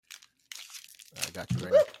I got you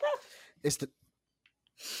ready. It's the.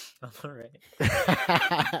 I'm all right.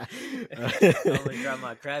 I almost dropped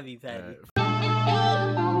my Krabby Patty.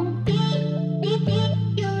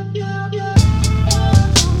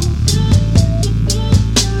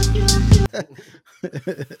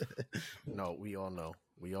 No, we all know.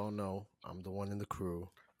 We all know. I'm the one in the crew.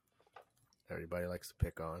 Everybody likes to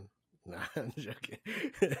pick on. Nah, I'm joking.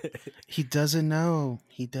 He doesn't know.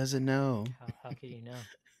 He doesn't know. How could you know?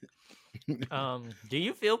 Do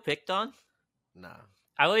you feel picked on? Nah.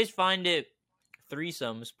 I always find it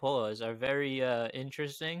threesomes are very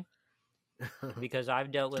interesting because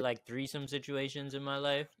I've dealt with like threesome situations in my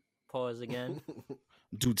life. Pause again.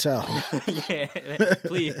 Do tell. Yeah,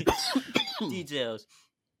 please. Details.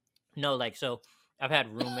 No, like, so I've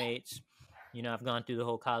had roommates, I've gone through the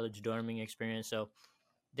whole college dorming experience. So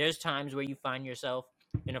there's times where you find yourself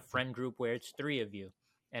in a friend group where it's three of you.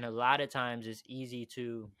 And a lot of times it's easy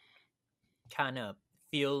to kind of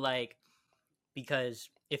feel like, because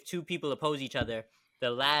if two people oppose each other,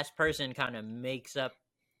 the last person kind of makes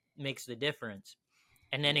the difference.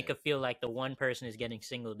 And then it could feel like the one person is getting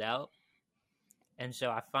singled out. And so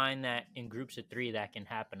I find that in groups of three, that can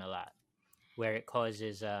happen a lot, where it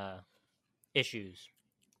causes issues.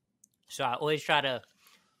 So I always try to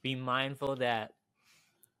be mindful that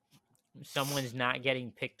someone's not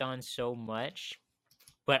getting picked on so much,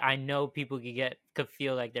 but I know people could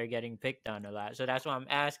feel like they're getting picked on a lot. So that's why I'm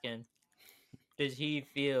asking, does he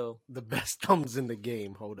feel the best thumbs in the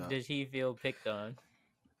game? Hold up. Does he feel picked on?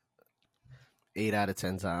 8 out of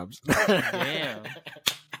 10 times. Damn.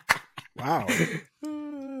 Wow.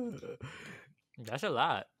 That's a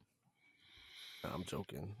lot. I'm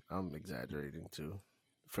joking. I'm exaggerating too.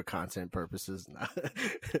 For content purposes.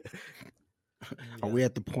 Are we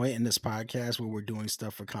at the point in this podcast where we're doing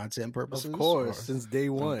stuff for content purposes? Of course, since day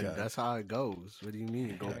one. Okay. That's how it goes. What do you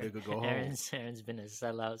mean? Go big or go home. Aaron's been a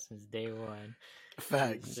sellout since day one.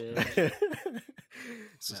 Facts.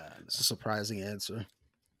 It's a surprising answer.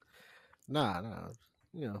 Nah.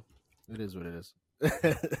 It is what it is.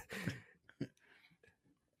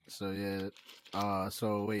 So yeah.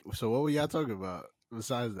 So wait. So what were y'all talking about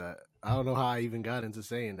besides that? I don't know how I even got into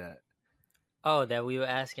saying that. Oh, that we were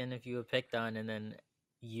asking if you were picked on, and then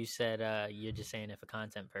you said you're just saying it for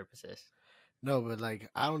content purposes. No, but like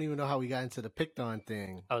I don't even know how we got into the picked on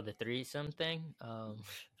thing. Oh, the threesome thing.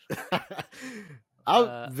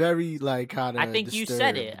 I'm very like kind of. I think you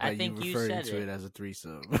said it. I think you said it as a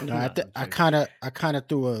threesome. No, I kind of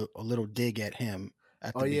threw a little dig at him.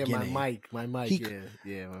 At the beginning. my mic.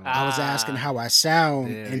 Yeah. I was asking how I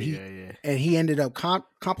sound, and he ended up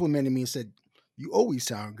complimenting me and said, "You always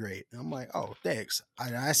sound great." And I'm like, "Oh, thanks." I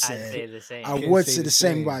said, I'd say the same. I would say the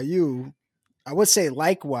same about you. I would say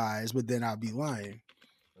likewise, but then I'd be lying.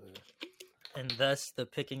 And thus, the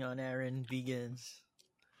picking on Aaron begins.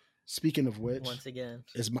 Speaking of which, once again,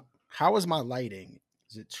 how is my lighting?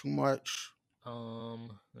 Is it too much?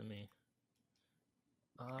 Let me.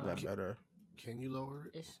 Is that better? Can you lower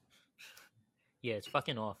it? Yeah, it's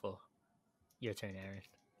fucking awful. Your turn, Aaron.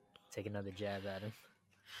 Take another jab at him.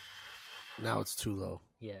 Now it's too low.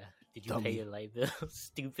 Yeah. Did you pay your light bill?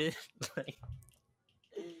 Stupid.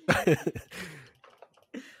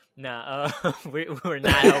 Nah, we're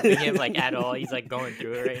not helping him like at all. He's like going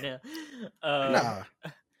through it right now.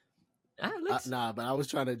 Nah, but I was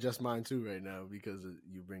trying to adjust mine too right now because of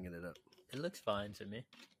you bringing it up. It looks fine to me.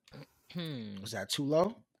 Was that too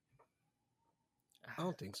low? I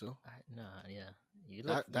don't think so. Yeah. You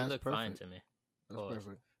look fine to me. That's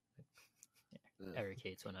perfect. Eric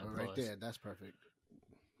hates when I pause. Right there, that's perfect.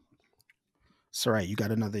 It's all right. You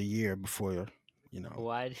got another year before,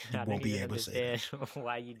 Why? You won't be able to say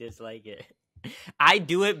why you dislike it. I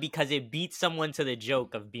do it because it beats someone to the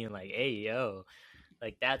joke of being like, "Hey, yo,"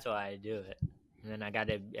 like that's why I do it. And then I got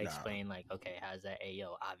to explain, like, okay, how's that? Hey,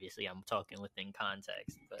 yo, obviously I'm talking within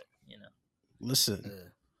context, but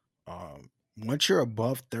Listen, once you're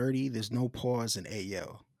above 30, there's no pause in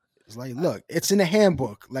AO. It's like, look, it's in the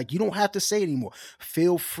handbook. Like, you don't have to say it anymore.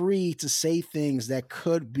 Feel free to say things that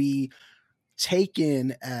could be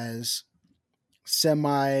taken as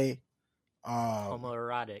semi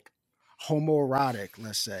homoerotic,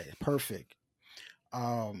 let's say. Perfect.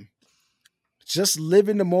 Just live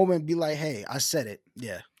in the moment and be like, hey, I said it.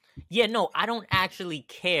 Yeah, no, I don't actually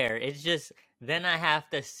care. It's just then I have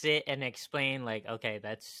to sit and explain, like, okay,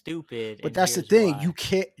 that's stupid. But that's the thing.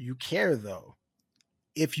 Why. You care though.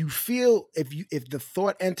 If you feel if the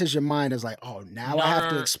thought enters your mind as like, oh, now I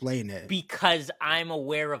have to explain it. Because I'm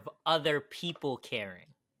aware of other people caring.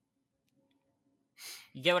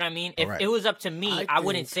 You get what I mean? If Right. it was up to me, I I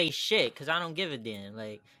wouldn't think- say shit because I don't give a damn.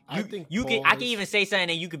 Like I think I can pause- even say something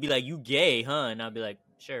and you could be like, "You gay, huh?" And I'll be like,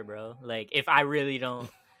 "Sure, bro." Like if I really don't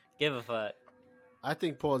give a fuck, I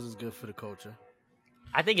think pause is good for the culture.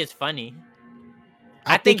 I think it's funny.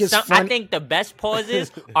 I think it's I fun. think the best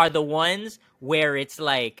pauses are the ones where it's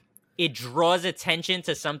like it draws attention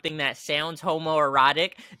to something that sounds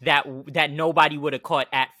homoerotic that nobody would have caught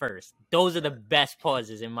at first. Those are the best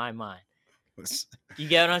pauses in my mind. You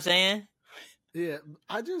get what I'm saying? Yeah,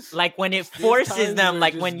 I just Like when it there's forces times them, where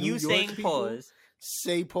like just when New you York saying people pause.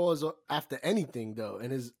 say pause after anything though,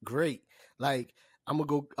 and it's great. Like I'm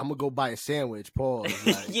gonna go buy a sandwich. Pause.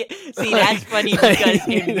 Like, Yeah, see, like- that's funny like- because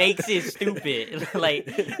it makes it stupid. Like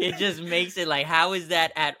it just makes it like, how is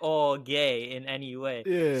that at all gay in any way?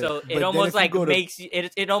 Yeah, So but it then almost if you like go to- makes you.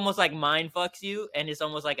 It almost like mind fucks you, and it's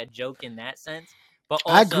almost like a joke in that sense. But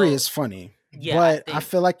also, I agree, it's funny. Yeah, but I I think-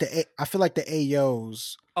 feel like the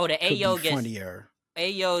AOs oh, the could AO be gets funnier.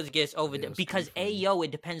 AOs gets over AOs because could be funny. AO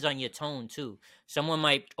it depends on your tone too. Someone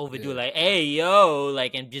might overdo Yeah. it like AO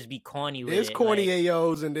like and just be corny with There's it. corny like,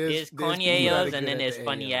 AOs and there's corny people that are AOs good and then at there's the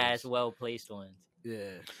funny ass AOs. well placed ones. Yeah,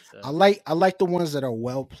 So. I like the ones that are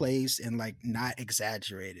well placed and like not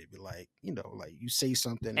exaggerated. But like, you know, like you say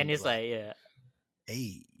something And be it's like, yeah,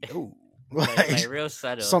 hey, yo, like real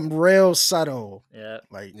subtle. something real subtle, Yeah.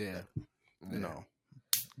 like yeah, you know.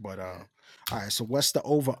 But all right. So what's the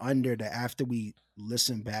over under that after we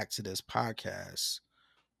listen back to this podcast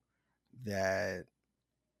that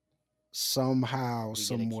somehow, We get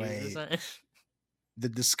some accused of way, something? the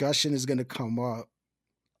discussion is going to come up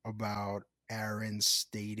about Aaron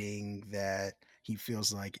stating that he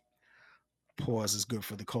feels like pause is good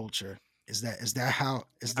for the culture. Is that how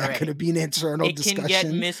is that Alright. going to be an internal It can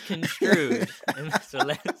discussion? get misconstrued. so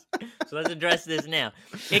let's address this now.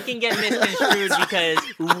 It can get misconstrued because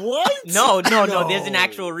What? no. There's an No.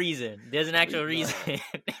 actual reason. There's an actual reason.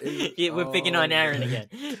 Yeah, we're picking on Aaron again.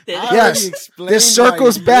 There's- I Yes, already explained this why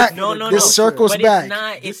circles you back. good No, for no, the This no. circles culture. but back. it's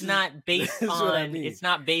not. This It's is- not based this is what I on. mean. It's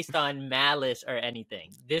not based on malice or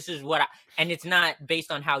anything. This is what, and it's not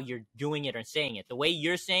based on how you're doing it or saying it. The way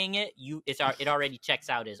you're saying it, it already checks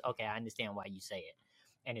out as okay. I understand why you say it,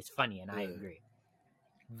 and it's funny, and I Yeah. agree.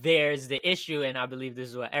 There's the issue, and I believe this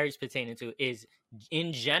is what Eric's pertaining to. Is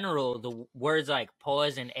in general the words like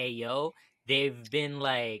pause and ayo, they've been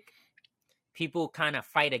like people kind of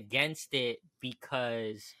fight against it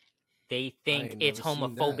because they think ain't it's never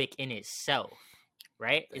seen that. homophobic in itself,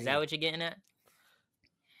 right? Is that Damn. what you're getting at?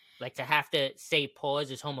 Like to have to say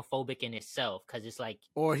pause is homophobic in itself because it's like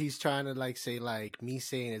Or he's trying to like say like me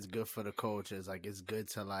saying it's good for the culture. It's like it's good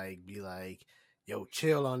to like be like, yo,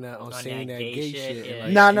 chill on that on saying that gay shit. yeah.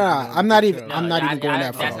 and, No, like, no, keeping that I'm not under even- control. I'm not even going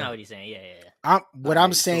that That's far. not what he's saying. Yeah. What I'm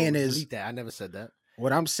Alright, so saying is delete that. I never said that.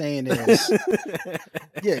 what I'm saying is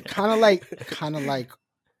yeah, kind of like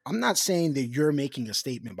I'm not saying that you're making a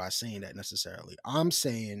statement by saying that necessarily. I'm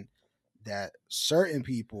saying that certain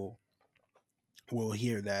people will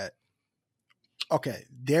hear that. Okay,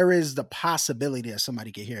 there is the possibility that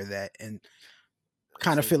somebody could hear that and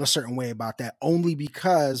kind of Say- feel a certain way about that only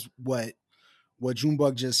because what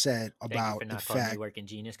Junebug just said Thank you about for the not calling me fact. working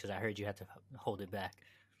genius because I heard you had to hold it back.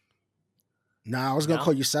 Nah, I was gonna No?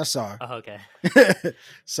 call you Cesar. Oh, okay.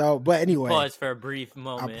 So, but anyway, Pause for a brief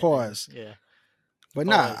moment. pause. Yeah. but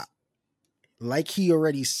nah, Pause. like he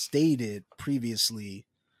already stated previously,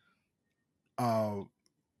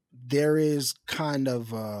 there is kind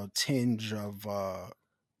of a tinge of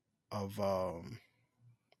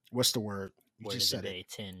what's the word? You Word just of the said day,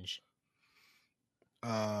 tinge.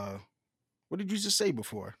 it. What did you just say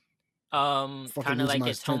before? Kind of losing like my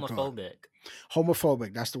it's train of thought. homophobic.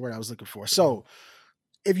 Homophobic. That's the word I was looking for. So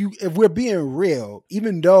if we're being real,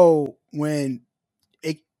 even though when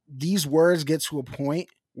these words get to a point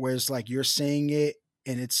where it's like you're saying it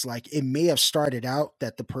and it's like it may have started out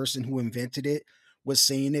that the person who invented it was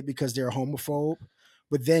saying it because they're a homophobe,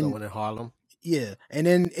 but then Someone in Harlem. yeah, and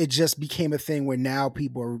then it just became a thing where now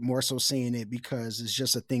people are more so saying it because it's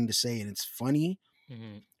just a thing to say and it's funny,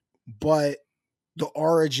 hmm but the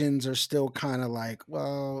origins are still kind of like,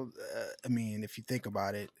 well, I mean, if you think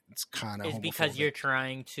about it, it's kind of It's because you're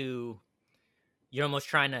almost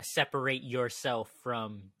trying to separate yourself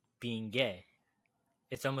from being gay.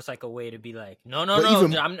 It's almost like a way to be like, no, But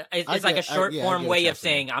even- it's like a short I form get what way you're of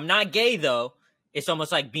saying, I'm not gay though. It's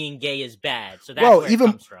almost like being gay is bad. So that's Well, where even-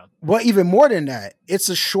 it comes from. Well, even more than that, it's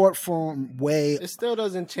a short form way. It still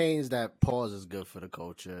doesn't change that pause is good for the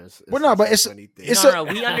culture. Well, no, just but a it's- funny thing. it's No,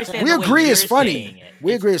 we understand. We the way agree it's you're funny. saying it.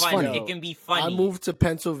 We It's agree it's funny. funny. It can be I funny. moved to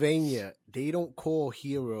Pennsylvania. they don't call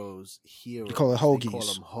heroes heroes. You call it They call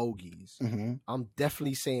hoagies. them hoagies. Mm-hmm. I'm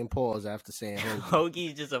definitely saying pause after saying hoagie. Hoagie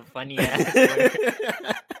is just a funny ass word.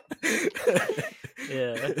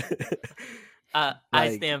 Yeah. I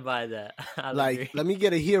Like- stand by that. I'll Like, agree. let me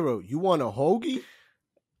get a hero. You want a hoagie?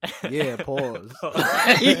 Yeah, pause.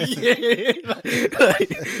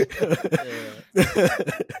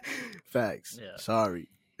 Facts. Yeah. Sorry.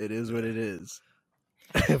 It is what it is.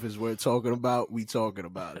 If it's worth talking about, we talking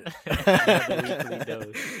about it. Another weekly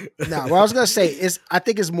dose. Now, what I was gonna say is, I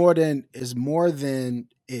think it's more than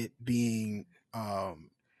it being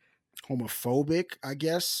homophobic. I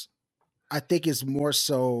guess I think it's more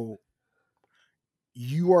so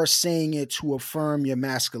you are saying it to affirm your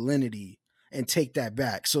masculinity and take that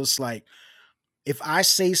back. So it's like, if I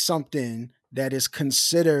say something that is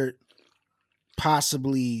considered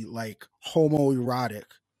possibly like homoerotic,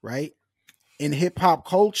 right? In hip hop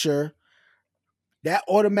culture, that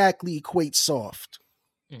automatically equates soft.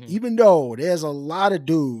 Mhm. Even though there's a lot of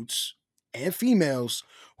dudes and females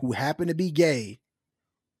who happen to be gay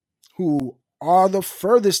who are the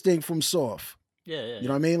furthest thing from soft. Yeah, yeah. You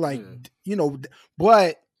know what I mean? Like, Yeah. you know,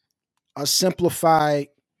 but a simplified,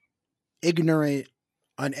 ignorant,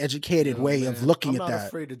 uneducated Yo, way man, of looking I'm at not that.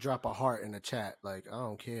 afraid to drop a heart in the chat. Like, I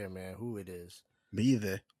don't care, man, who it is. Me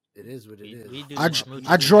either. It is what it is. We do I the dr- smoochie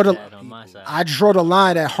I draw the- chat on my side. I draw the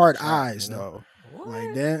line at heart Chat, eyes, you know? though. What?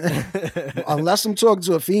 Like that, unless I'm talking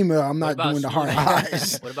to a female, I'm What not about doing the heart smooches?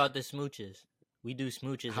 eyes. What about the smooches? We do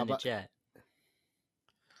smooches How in the about- chat.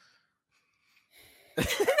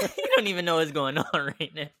 You don't even know what's going on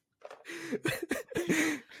right now.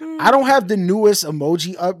 I don't have the newest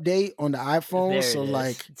emoji update on the iPhone, There so it is.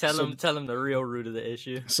 like, tell so, them the real root of the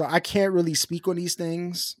issue. so I can't really speak on these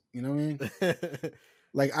things. You know what I mean?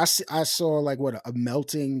 Like I saw like what a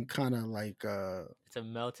melting kind of like It's a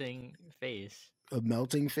melting face. a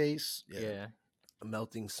melting face. Yeah. A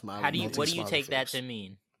melting smile. How do you? melting What do you smiley take that face. to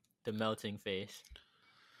mean? The melting face.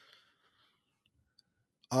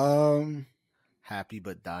 Happy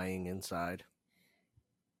but dying inside.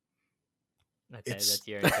 Okay, It's- that's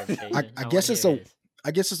your interpretation. I wanna guess it's hear a- his.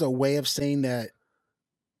 I guess it's a way of saying that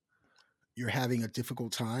you're having a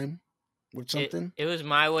difficult time with something. It was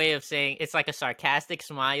my way of saying it's like a sarcastic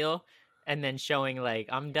smile, and then showing like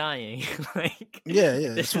I'm dying. Like Yeah,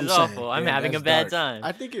 yeah, this that's what is I'm saying. awful. I'm Yeah, having a that's bad dark. time.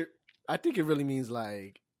 I think it really means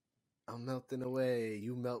like I'm melting away.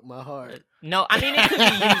 You melt my heart. No, I mean it could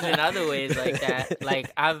be used in other ways like that.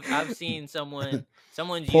 Like I've seen someone's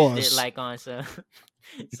used Pause. it like on some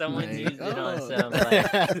someone's Like, used it on oh. some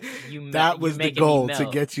like you melt, That you was the making me goal to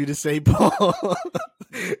melt. get you to say Paul.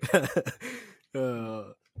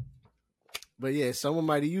 But yeah, someone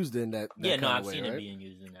might have used it in that. Yeah, no, kinda I've way, seen right? it being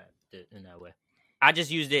used in that way. I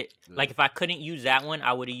just used it like if I couldn't use that one,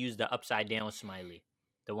 I would have used the upside down smiley,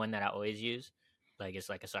 the one that I always use. Like it's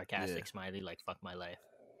like a sarcastic smiley, like "fuck my life."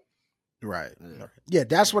 Right. Yeah. Yeah,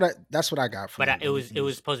 that's what I got from But it. it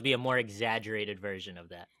was supposed to be a more exaggerated version of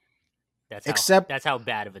that. Except- that's how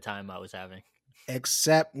bad of a time I was having.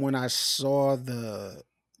 except when I saw the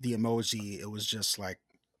emoji, it was just like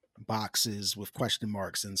boxes with question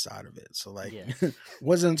marks inside of it. So like Yeah.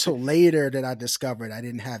 wasn't until later that I discovered I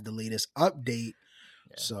didn't have the latest update.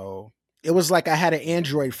 Yeah. So it was like I had an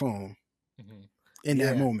Android phone Mhm. in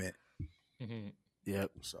that Yeah. moment. Mhm.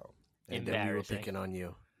 Yep. So And then we were Embarrassing. picking on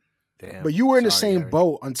you. Damn. but you were in the Sorry, same Aaron.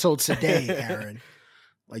 boat until today, Aaron.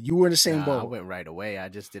 Like you were in the same Nah, I boat. went right away. I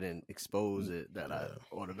just didn't expose it that I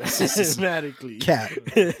This is automatically cap.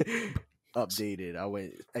 updated. I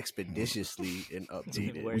went expeditiously and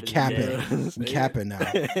updated. Word We of the capping. day. We capping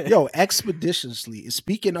now. Yo, expeditiously.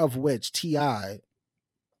 Speaking of which, T.I.,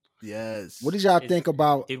 Yes. what did y'all Is- think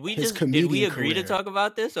about Did we his just comedian did we agree career? to talk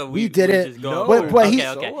about this or We we didn't. just going No, for but it? he-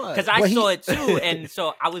 okay, so what? because I But he- saw it too, and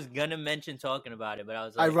so I was gonna mention talking about it, but I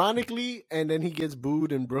was like, Ironically, and then he gets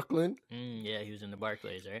booed in Brooklyn. yeah, he was in the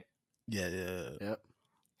Barclays, right? Yeah, yeah. Yep.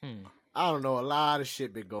 Hmm. I don't know. A lot of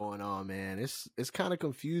shit been going on, man. It's kind of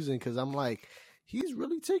confusing because I'm like, he's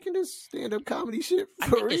really taking this stand up comedy shit I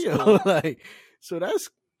for think it's real. cool. Like, so that's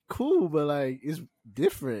cool, but like, it's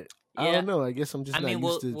different. I Yeah. don't know. I guess I'm just I not mean,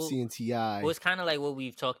 used to we'll- seeing Ti. Well, it's kind of like what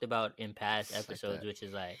we've talked about in past It's like episodes, that. which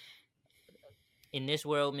is like, in this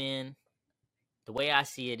world, man, the way I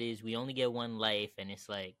see it is we only get one life, and it's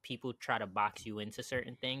like people try to box you into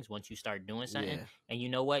certain things once you start doing something. Yeah. And you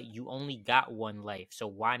know what? You only got one life, so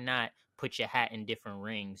why not put your hat in different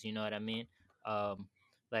rings? You know what I mean?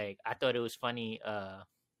 Like I thought it was funny.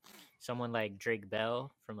 Someone like Drake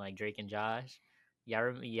Bell from like Drake and Josh. Yeah,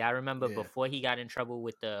 I remember Yeah. before he got in trouble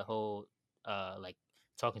with the whole like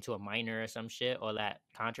talking to a minor or some shit, or that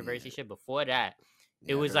controversy Yeah. shit. Before that, it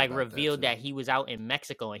Yeah, I was heard like about that revealed too. that he was out in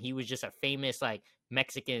Mexico and he was just a famous like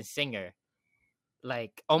Mexican singer.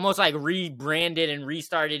 Like almost like rebranded and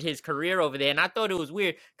restarted his career over there. And I thought it was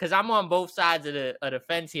weird because I'm on both sides of the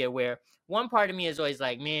fence here, where one part of me is always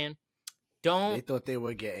like, man, They don't thought they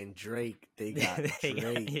were getting Drake. They got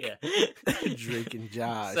Drake. yeah. Drake and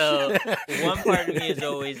Josh. So one part of me is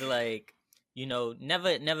always like, you know,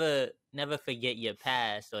 never forget your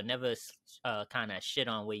past, or never kind of shit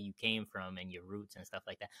on where you came from and your roots and stuff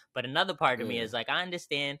like that. But another part of me Yeah. is like, I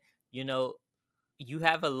understand, you know, you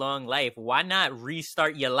have a long life. Why not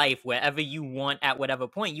restart your life wherever you want at whatever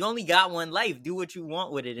point? You only got one life. Do what you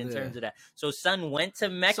want with it in terms of that. So Son went to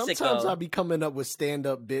Mexico. Sometimes I'll be coming up with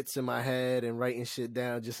stand-up bits in my head and writing shit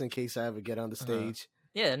down just in case I ever get on the stage.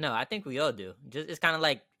 Yeah, no, I think we all do. Just it's kind of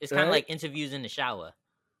like Right? like interviews in the shower.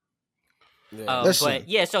 Yeah. Listen. But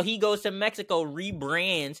yeah, so he goes to Mexico,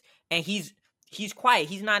 rebrands, and he's quiet.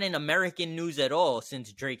 He's not in American news at all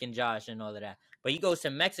since Drake and Josh and all of that. But he goes to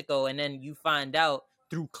Mexico, and then you find out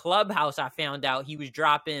through Clubhouse. I found out he was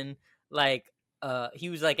dropping like he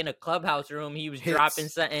was like in a Clubhouse room. He was Hits. dropping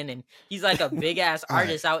something, and he's like a big ass All right.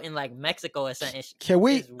 artist out in like Mexico or something. Can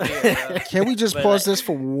we It's weird, bro. can we just But, pause like, this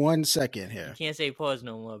for 1 second here? You can't say pause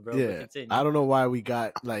no more, bro. But Yeah. continue. I don't know why we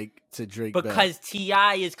got like to Drake back. Because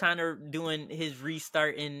T.I. is kind of doing his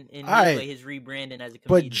restart in his, Alright. way, his rebranding as a But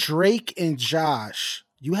comedian. Drake and Josh,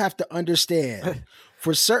 you have to understand,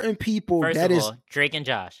 for certain people, First that of is all, Drake and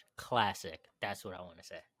Josh, classic. That's what I want to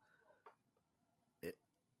say.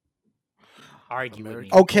 Argue with me.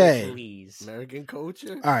 American- Okay. Please. American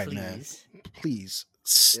culture. all right, Please. man. Please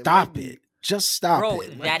stop be. it. Just stop Bro,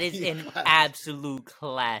 it. that is be an classic. absolute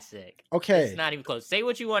classic. Okay. It's not even close. Say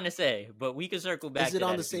what you want to say, but we can circle back Is it to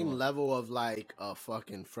on that the if you same want. level of like a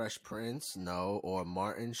fucking Fresh Prince? No. Or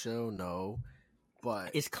Martin show? No.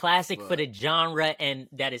 But It's classic for but- the genre and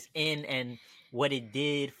that is in and what it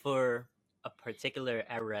did for a particular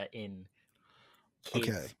era in kids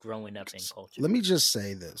Okay. growing up in culture. Let me just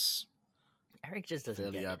say this. Eric just doesn't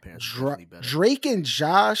Fairly get Odd it. Parents is Dra- definitely better. Drake and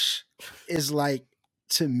Josh is like,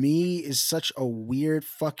 to me, is such a weird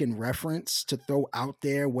fucking reference to throw out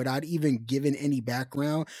there without even giving any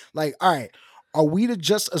background. Like, all right, are we to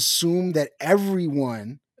just assume that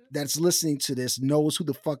everyone that's listening to this knows who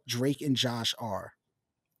the fuck Drake and Josh are?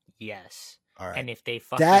 Yes. All right. And if they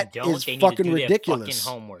fucking That don't, is they need to fucking do ridiculous. their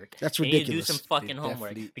fucking homework. That's They need to do ridiculous. some fucking They homework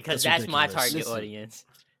definitely- because That's that's my ridiculous. target Listen. audience.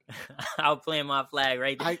 I'll plant my flag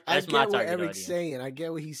right there. I That's get my what target Eric's audience. saying. I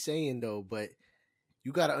get what he's saying though, but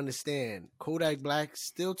you got to understand, Kodak Black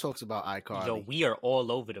still talks about iCarly. Yo, we are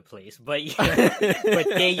all over the place, but yeah, but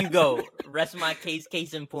there you go. Rest my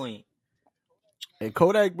case in point. And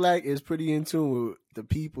Kodak Black is pretty in tune with the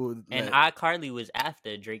people. And that- iCarly was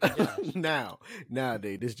after Drake and Josh.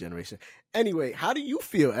 nowadays, this generation. Anyway, how do you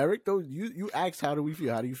feel, Eric? Though you asked, how do we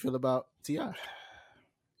feel? How do you feel about T.I.?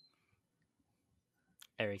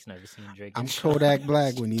 Eric's never seen Drake. I'm and Josh. Kodak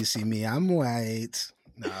Black when you see me. I'm white.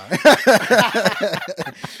 Nah.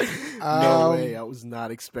 No way. I was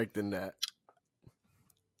not expecting that.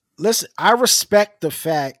 Listen, I respect the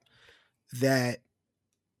fact that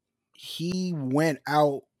he went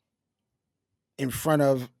out in front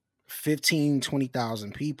of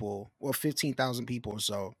 20,000 people, or 15,000 people or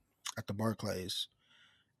so at the Barclays,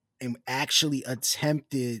 and actually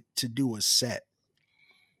attempted to do a set.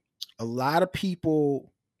 A lot of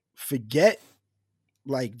people forget,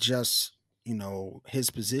 like, just, you know, his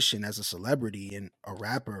position as a celebrity and a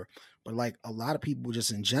rapper, but like a lot of people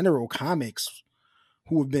just in general, comics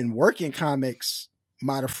who have been working comics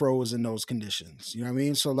might have froze in those conditions. You know what I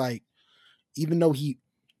mean? So like, even though he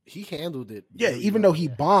handled it. yeah, really even well. though he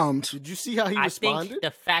bombed, Did you see how he I responded? think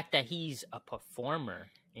the fact that he's a performer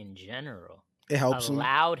in general it helps him.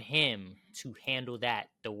 allowed him to handle that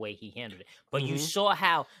the way he handled it. But you Mhm. saw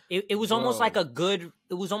how it was almost Bro. like a good.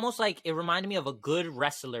 It was almost like it reminded me of a good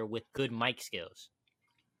wrestler with good mic skills.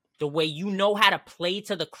 The way you know how to play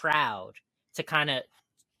to the crowd to kind of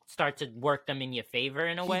start to work them in your favor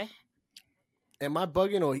in a way. Am I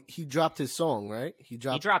bugging or he dropped his song, right? He He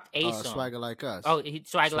dropped dropped a song. Swagger Like Us. Oh,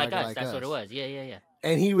 Swagger Like Swagger Us. Like That's what it Us. was. Yeah.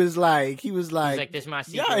 And he was like, He's like, this my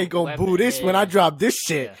secret y'all ain't gonna weapon." boo this Yeah, when I yeah. drop this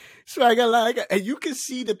shit. Yeah. Swagger Like Us. And you can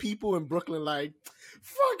see the people in Brooklyn like,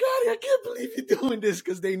 fuck out of here, I can't believe you're doing this,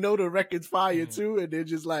 because they know the record's fire Mhm. too, and they're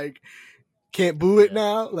just like, can't boo it Yeah.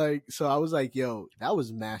 now. Like, so I was like, yo, that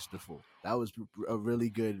was masterful. That was a really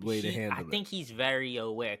good way to handle I it. think he's very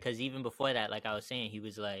aware because even before that, like I was saying, he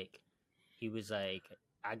was like,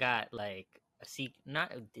 I got like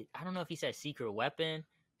I don't know if he said secret weapon,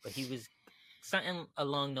 but he was something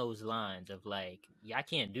along those lines of like, yeah, I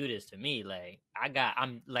can't do this to me. Like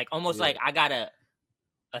I'm like almost Yeah. like I gotta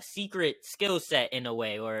a secret skill set in a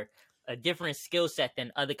way, or a different skill set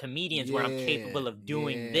than other comedians, where I'm capable of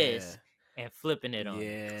doing this and flipping it on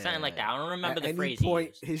you. Something like that. I don't remember At the any phrase point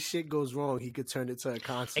he used. his shit goes wrong, he could turn it to a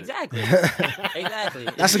concert. Exactly. Exactly.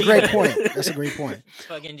 That's a great point. That's a great point.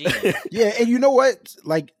 Fucking genius. Yeah, and you know what?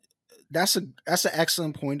 Like, that's an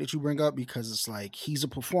excellent point that you bring up, because it's like he's a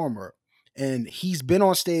performer and he's been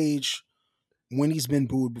on stage when he's been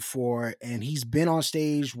booed before, and he's been on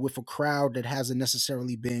stage with a crowd that hasn't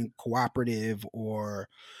necessarily been cooperative or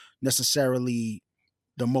necessarily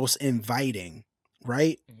the most inviting,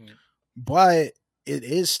 right? Mhm. But it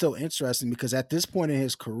is still interesting because at this point in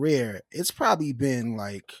his career, it's probably been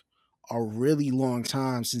like a really long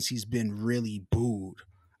time since he's been really booed.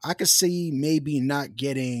 I could see maybe not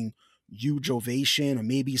getting huge ovation, or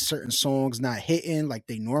maybe certain songs not hitting like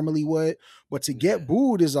they normally would, but to get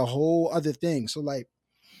booed is a whole other thing. So like,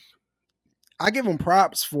 I give him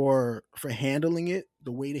props for handling it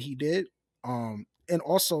the way that he did. And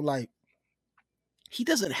also like, he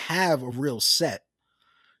doesn't have a real set.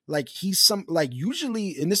 Like, he's some, like,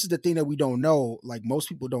 usually, and this is the thing that we don't know, like most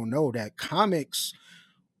people don't know, that comics,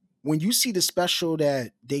 when you see the special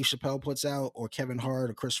that Dave Chappelle puts out, or Kevin Hart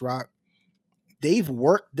or Chris Rock, they've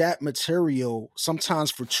worked that material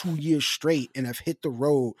sometimes for 2 years straight and have hit the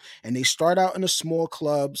road, and they start out in the small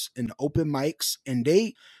clubs and the open mics, and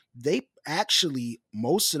they actually,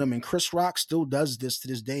 most of them, and Chris Rock still does this to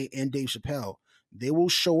this day, and Dave Chappelle, they will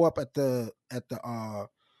show up at a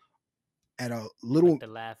little, Like the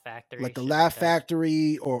Laugh Factory. like the shit Laugh that.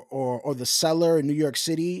 Factory, or the Cellar in New York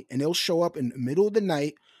City, and they'll show up in the middle of the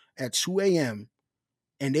night at 2 a.m.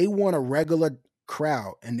 and they want a regular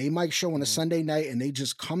crowd, and they might show on a Sunday night, and they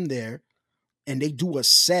just come there and they do a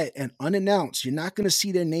set and unannounced. You're not going to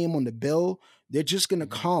see their name on the bill. They're just going to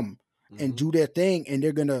come and do their thing, and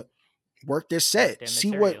they're going to work their set, their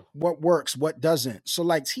see material. what works, what doesn't. So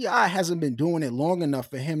like, T.I. hasn't been doing it long enough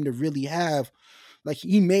for him to really have, like,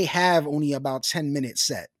 he may have only about 10-minute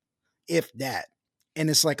set, if that. And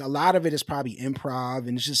it's like a lot of it is probably improv,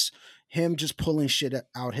 and it's just him just pulling shit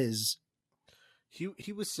out his.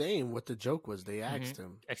 He was saying what the joke was. They asked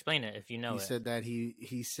him. Explain it if you know He it. said that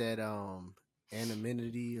he said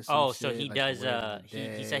anonymity or some Oh, so shit, he like does. the word of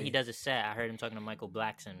the He said he day. does a set. I heard him talking to Michael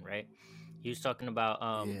Blackson, right? He was talking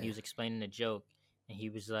about he was explaining the joke, and he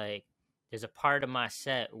was like, "There's a part of my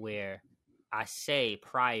set where I say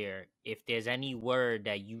prior, if there's any word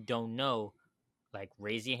that you don't know, like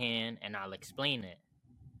raise your hand and I'll explain it."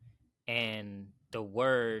 And the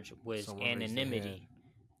word was Someone raised their hand.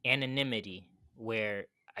 anonymity, where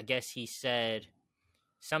I guess he said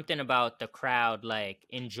something about the crowd, like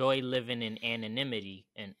enjoy living in anonymity,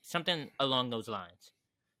 and something along those lines.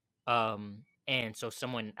 And so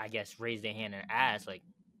someone, I guess, raised their hand and asked, like,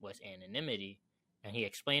 what's anonymity? And he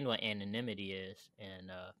explained what anonymity is. And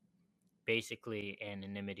basically,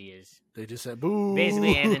 anonymity is They just said boo.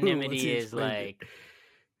 basically once anonymity he is explained it. like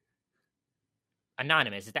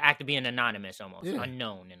anonymous. It's the act of being anonymous, almost Yeah.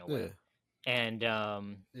 unknown in a way. Yeah. And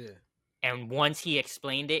Yeah. and once he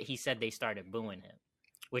explained it, he said they started booing him,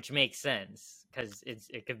 which makes sense because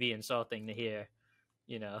it could be insulting to hear,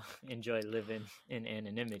 enjoy living in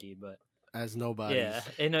anonymity, but As nobody. yeah,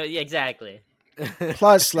 exactly.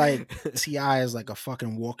 Plus, like, T.I. is like a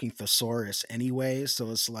fucking walking thesaurus anyway,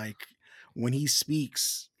 so it's like when he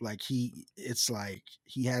speaks, like it's like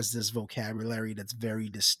he has this vocabulary that's very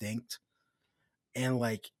distinct, and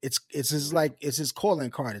like it's his calling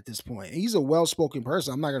card at this point. And he's a well spoken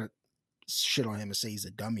person. I'm not gonna shit on him and say he's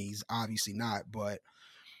a dummy. He's obviously not, but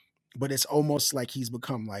it's almost like he's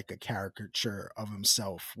become like a caricature of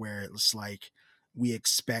himself, where it's like we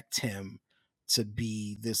expect him to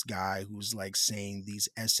be this guy who's like saying these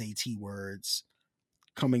SAT words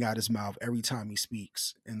coming out his mouth every time he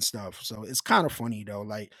speaks and stuff. So it's kind of funny though.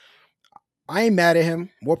 Like, I ain't mad at him.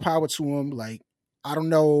 More power to him. Like, I don't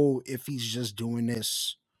know if he's just doing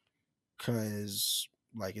this because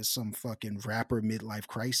like it's some fucking rapper midlife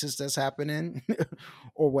crisis that's happening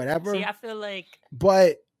or whatever. See, I feel like,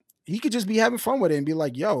 but he could just be having fun with it and be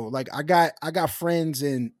like, yo, like I got friends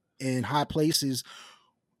in high places,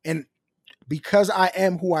 and because I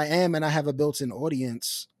am who I am and I have a built-in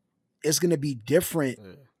audience, it's gonna be different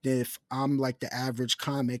than if I'm like the average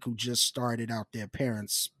comic who just started out their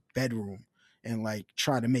parents' bedroom and like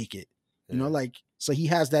trying to make it. You know, like, so he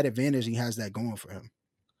has that advantage, he has that going for him.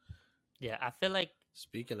 Yeah, I feel like,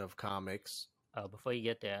 speaking of comics, before you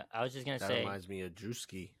get there, I was just gonna that say, reminds me of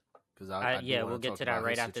Drewski. We'll get to that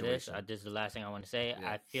right after this. This is the last thing I want to say. Yeah.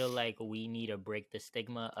 I feel like we need to break the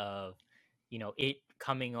stigma of, it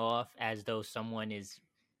coming off as though someone is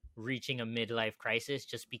reaching a midlife crisis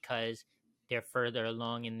just because they're further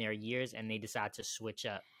along in their years and they decide to switch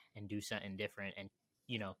up and do something different and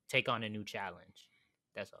take on a new challenge.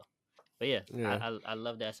 That's all. But yeah. I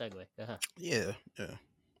love that segue. Yeah.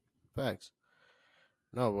 Facts.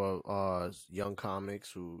 No, well, young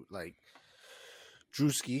comics who like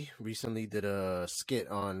Drewski recently did a skit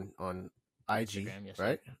on IG, Instagram, yes,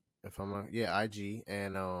 right? If I'm not, IG,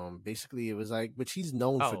 and basically it was like, which he's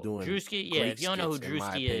known for doing. Drewski, yeah. If you don't know who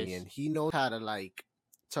Drewski is, he knows how to like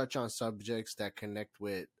touch on subjects that connect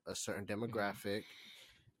with a certain demographic,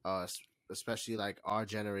 especially like our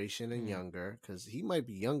generation and younger, because he might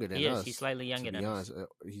be younger than us. He's slightly younger than us.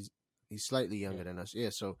 He's slightly younger than us.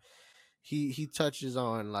 Yeah, so he touches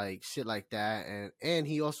on like shit like that, and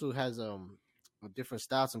he also has a different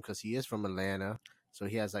style to him because he is from Atlanta, so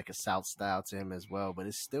he has like a South style to him as well, but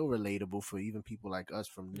it's still relatable for even people like us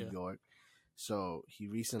from New York. So he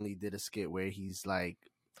recently did a skit where he's like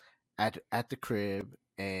at the crib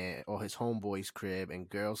or his homeboy's crib, and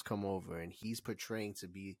girls come over, and he's portraying to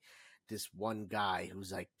be this one guy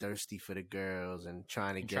who's like thirsty for the girls and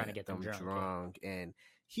trying to get them drunk. And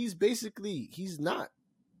he's not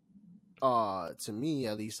to me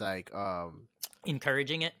at least like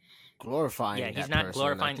encouraging it, glorifying. Yeah, he's not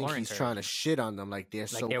glorifying. I think he's trying to shit on them like they're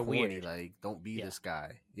so corny. Weird. Like, don't be this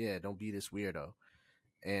guy. Yeah, don't be this weirdo.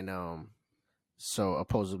 And so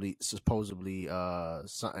supposedly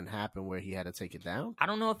something happened where he had to take it down. I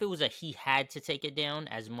don't know if it was he had to take it down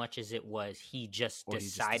as much as it was he just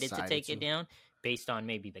decided to take it down based on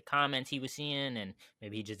maybe the comments he was seeing, and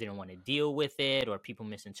maybe he just didn't want to deal with it, or people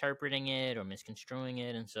misinterpreting it or misconstruing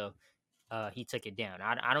it, and so he took it down.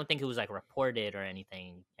 I don't think it was like reported or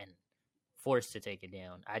anything and forced to take it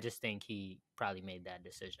down. I just think he probably made that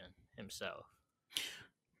decision himself.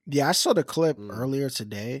 Yeah, I saw the clip earlier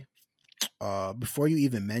today. Before you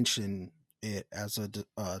even mention it as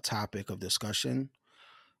a topic of discussion.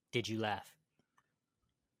 Did you laugh?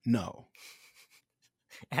 No.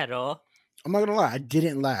 At all? I'm not gonna lie, I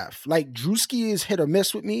didn't laugh. Like, Drewski is hit or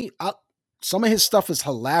miss with me. Some of his stuff is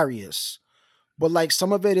hilarious, but like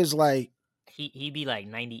some of it is like he be like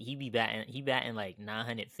 90. He batting like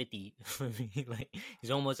 950 for me. Like,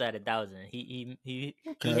 he's almost at 1,000. He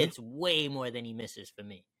hits way more than he misses for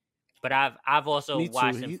me. But I've also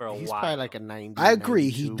watched him for a while. He's probably like a 90. I agree.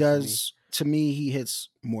 He does. To me, he hits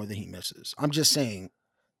more than he misses. I'm just saying,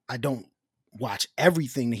 I don't watch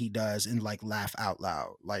everything that he does and like laugh out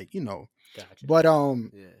loud. Like, Gotcha. But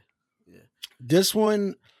yeah. This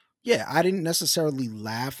one, yeah, I didn't necessarily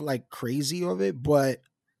laugh like crazy of it, but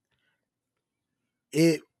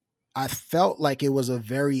I felt like it was a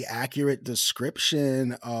very accurate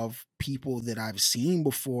description of people that I've seen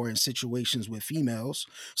before in situations with females.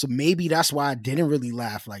 So maybe that's why I didn't really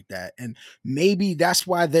laugh like that. And maybe that's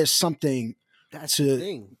why there's something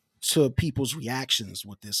to people's reactions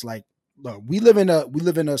with this. Like, look, we live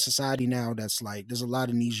in a society now that's like, there's a lot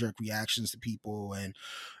of knee-jerk reactions to people, and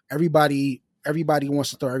everybody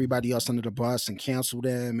wants to throw everybody else under the bus and cancel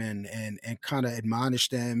them and kind of admonish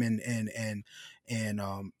them and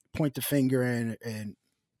point the finger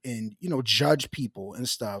and judge people and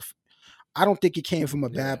stuff. I don't think it came from a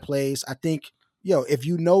bad place. I think, if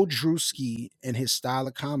you know Drewski and his style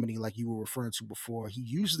of comedy, like you were referring to before, he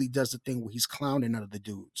usually does the thing where he's clowning other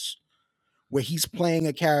dudes, where he's playing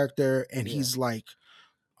a character and he's like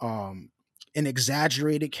an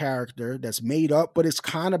exaggerated character that's made up, but it's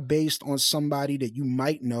kind of based on somebody that you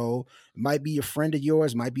might know. It might be a friend of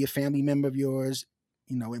yours, might be a family member of yours.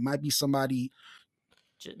 It might be somebody.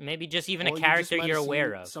 Maybe just even a character you're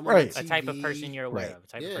aware of, right? A type of person you're aware of, a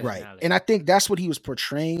type of personality. Right. And I think that's what he was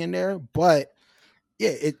portraying in there. But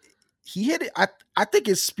yeah, he hit it. I think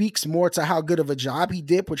it speaks more to how good of a job he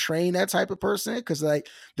did portraying that type of person, because like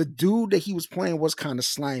the dude that he was playing was kind of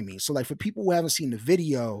slimy. So like for people who haven't seen the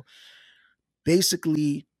video,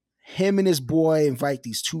 basically him and his boy invite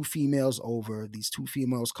these two females over. These two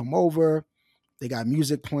females come over. They got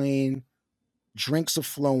music playing, drinks are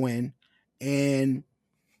flowing, and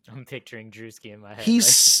I'm picturing Drewski in my head.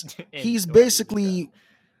 He's basically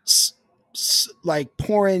like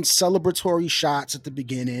pouring celebratory shots at the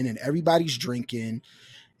beginning, and everybody's drinking,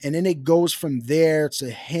 and then it goes from there to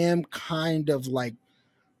him kind of like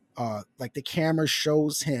the camera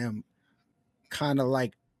shows him kind of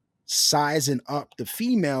like sizing up the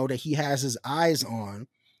female that he has his eyes on,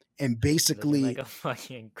 and basically like a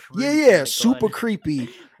fucking creep, super creepy.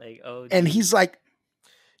 Like, oh, and he's like,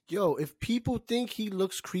 yo, if people think he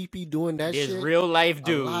looks creepy doing that shit, real life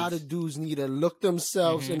dudes. A lot of dudes need to look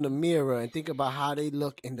themselves in the mirror and think about how they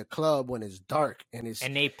look in the club when it's dark and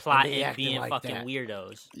they plot in being like fucking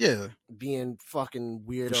weirdos. Yeah, being fucking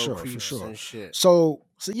weirdo creeps and shit. So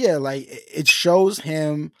yeah, like it shows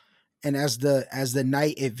him and as the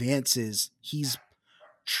night advances, he's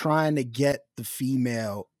trying to get the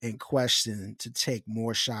female in question to take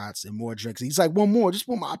more shots and more drinks. He's like, one more, just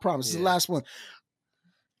one more. I promise, this is the Yeah. last one.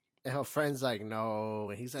 And her friend's like, no.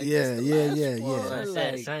 And he's like, Yeah, this the yeah, last yeah, one. yeah.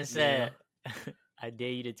 Sunset, Like, Sunset. I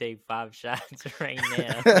dare you to take 5 shots right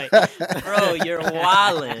now. Like, bro, you're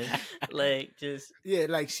wildin'. Like, just yeah,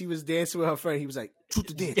 like she was dancing with her friend. He was like,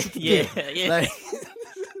 truth or dare, truth or yeah, dare. yeah. Like,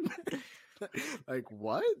 like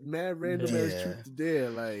what? Man, random ass Yeah. truth or dare.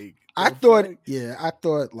 Like, I the thought, fuck?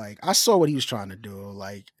 like, I saw what he was trying to do.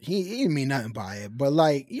 Like, he didn't mean nothing by it, but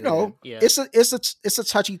like, you Yeah. know, Yeah. it's a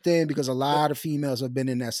touchy thing because a lot of females have been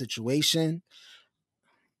in that situation,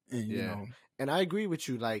 and you Yeah. know, And I agree with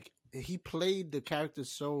you. Like, he played the character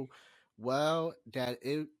so well that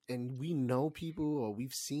and we know people, or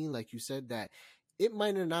we've seen, like you said, that it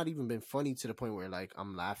might have not even been funny to the point where like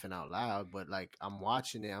I'm laughing out loud, but like I'm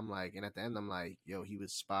watching it, I'm like, and at the end I'm like, yo, he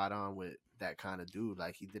was spot on with that kind of dude.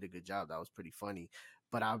 Like, he did a good job. That was pretty funny.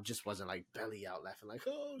 But I just wasn't like belly out laughing, like,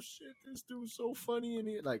 oh shit, this dude's so funny. And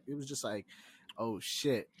like, it was just like, oh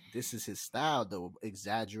shit, this is his style though,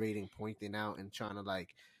 exaggerating, pointing out, and trying to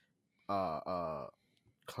like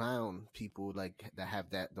clown people like that have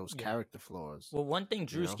those Yeah. character flaws. Well, one thing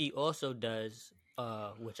you know? Drewski also does,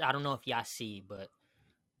 which I don't know if y'all see, but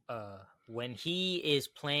when he is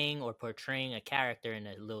playing or portraying a character in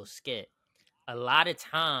a little skit, a lot of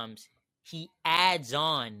times he adds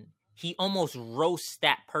on, he almost roasts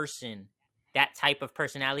that person, that type of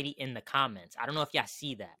personality in the comments. I don't know if y'all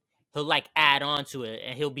see that. He'll like add on to it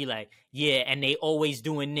and he'll be like, yeah, and they always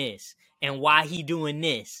doing this, and why he doing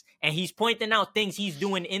this, and he's pointing out things he's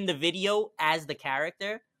doing in the video as the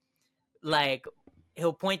character. Like,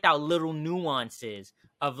 he'll point out little nuances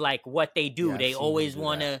of like what they do. Yeah, I've They seen him always do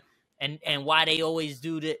want that. to, and why they always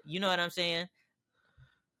do that. You know what I'm saying?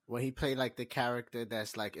 When he played like the character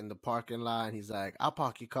that's like in the parking lot, and he's like, I'll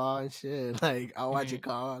park your car and shit, like I'll watch your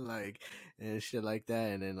car, like, and shit like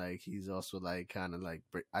that. And then like he's also like kind of like,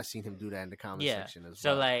 I seen him do that in the comment section as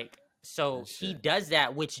So well. like, so And he shit. does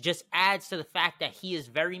that, which just adds to the fact that he is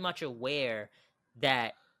very much aware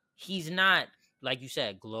that he's not, like you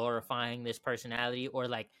said, glorifying this personality or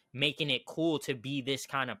like making it cool to be this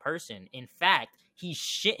kind of person. In fact, he's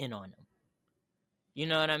shitting on him. You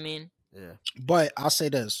know what I mean? Yeah. but I'll say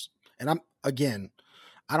this, and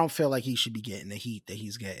I don't feel like he should be getting the heat that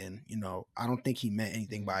he's getting. You know, I don't think he meant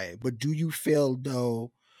anything by it. But do you feel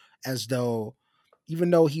though, as though, even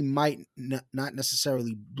though he might not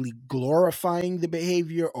necessarily be glorifying the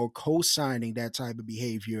behavior or co-signing that type of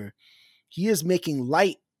behavior, he is making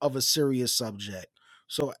light of a serious subject.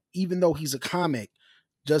 So even though he's a comic,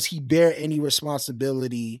 does he bear any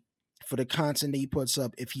responsibility for the content that he puts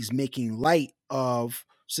up if he's making light of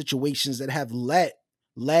situations that have led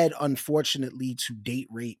unfortunately to date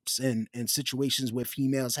rapes and situations where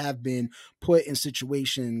females have been put in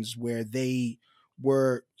situations where they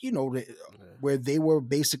were, you know, where they were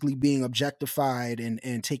basically being objectified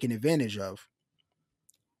and taken advantage of?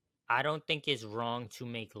 I don't think it's wrong to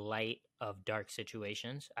make light of dark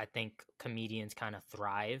situations. I think comedians kind of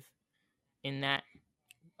thrive in that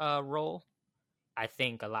role. I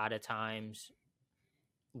think a lot of times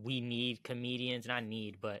we need comedians, not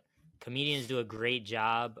need, but comedians do a great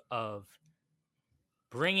job of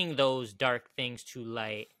bringing those dark things to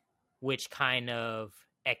light, which kind of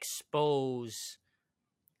expose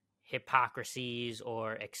hypocrisies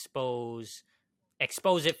or expose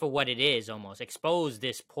it for what it is, almost expose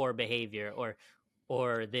this poor behavior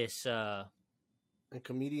or this And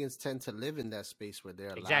comedians tend to live in that space where they're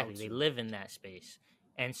allowed exactly, to. they live in that space.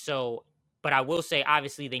 And so, but I will say,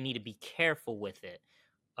 obviously they need to be careful with it,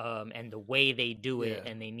 and the way they do it,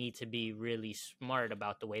 Yeah. and they need to be really smart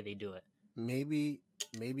about the way they do it. Maybe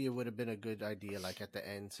it would have been a good idea, like at the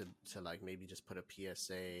end, to like maybe just put a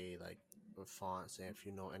PSA like with font saying, if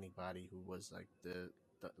you know anybody who was like the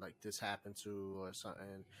like this happened to or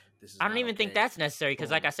something, this is I don't not even think okay. that's necessary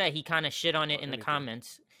because, like Boom. I said, he kind of shit on it Or in the anything.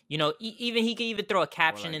 comments. You know, even he could even throw a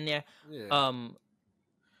caption like, in there. Yeah.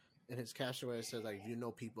 In his caption where it says like, if you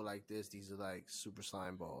know people like this, these are like super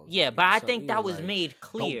slime balls. Yeah, like, but I something, think you that know, was like, made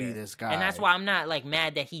clear. Don't be this guy. And that's why I'm not like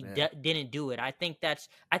mad that he Yeah. didn't do it. I think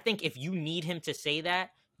if you need him to say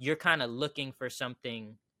that, you're kind of looking for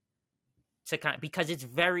something to because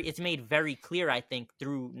it's made very clear, I think,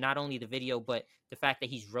 through not only the video but the fact that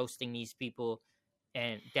he's roasting these people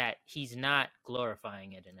and that he's not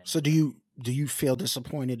glorifying it in any So way. do you feel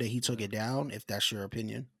disappointed that he took it down, if that's your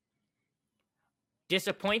opinion?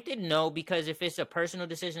 Disappointed? No, because if it's a personal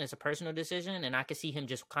decision, it's a personal decision, and I could see him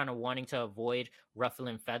just kind of wanting to avoid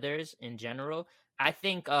ruffling feathers in general. I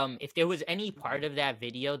think if there was any part of that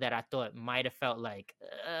video that I thought might have felt like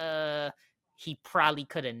he probably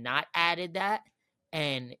could have not added that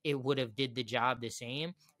and it would have did the job the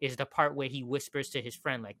same, is the part where he whispers to his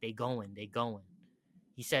friend like they going.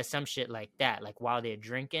 He says some shit like that, like while they're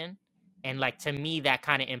drinking, and like to me that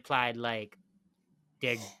kind of implied like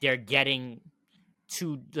they're getting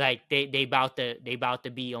to like they about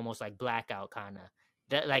to be almost like blackout kind of,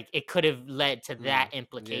 that like it could have led to that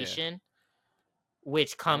implication,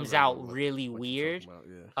 which comes out really weird.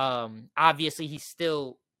 Obviously he's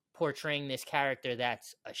still portraying this character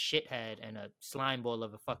that's a shithead and a slime ball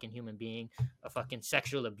of a fucking human being, a fucking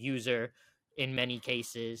sexual abuser in many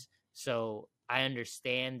cases. So I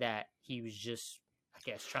understand that he was just, I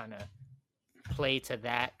guess, trying to play to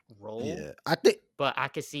that role. Yeah, but I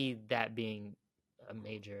could see that being a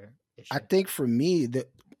major issue. I think for me that,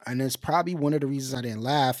 and it's probably one of the reasons I didn't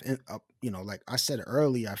laugh. And like I said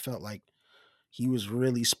earlier, I felt like he was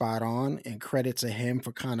really spot on, and credit to him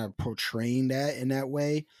for kind of portraying that in that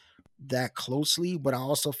way, that closely. But I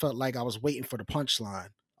also felt like I was waiting for the punchline.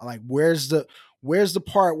 Like, where's the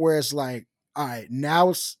part where it's like, all right,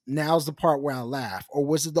 now's the part where I laugh, or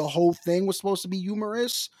was it the whole thing was supposed to be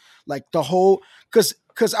humorous? Like the whole, because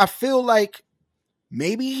I feel like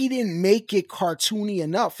maybe he didn't make it cartoony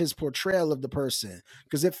enough, his portrayal of the person,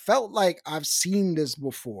 because it felt like I've seen this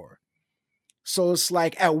before. So it's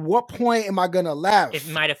like, at what point am I gonna laugh? It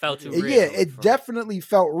might have felt too real. Yeah, it definitely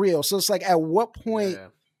felt real. So it's like, at what point,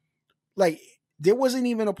 like, there wasn't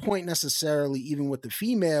even a point necessarily, even with the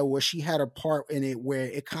female, where she had a part in it where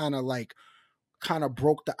it kind of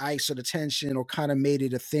broke the ice or the tension, or kind of made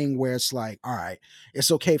it a thing where it's like, all right,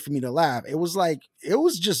 it's okay for me to laugh. It was like, it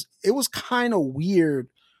was kind of weird,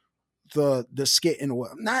 the skit in a way.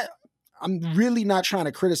 I'm really not trying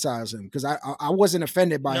to criticize him, because I wasn't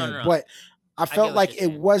offended by him, but I felt like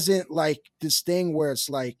it wasn't like this thing where it's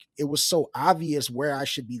like, it was so obvious where I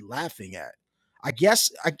should be laughing at. I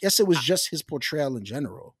guess it was just his portrayal in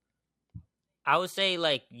general. I would say,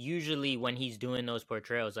 like, usually when he's doing those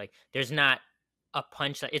portrayals, like, there's not a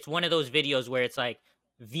punch. It's one of those videos where it's like,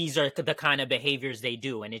 these are the kind of behaviors they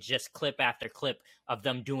do, and it's just clip after clip of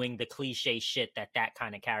them doing the cliche shit that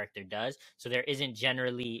kind of character does. So there isn't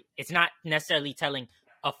generally, it's not necessarily telling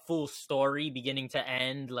a full story beginning to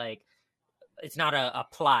end. Like, it's not a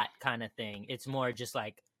plot kind of thing. It's more just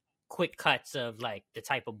like quick cuts of like the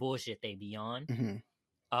type of bullshit they be on.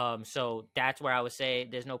 Mm-hmm. So that's where I would say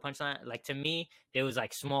there's no punchline. Like, to me, there was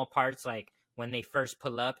like small parts, like when they first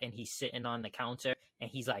pull up and he's sitting on the counter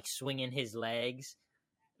and he's like swinging his legs.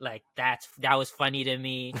 Like, that was funny to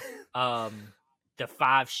me. The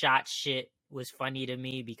 5-shot shit was funny to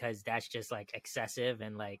me because that's just like excessive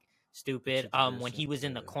and like stupid. When he was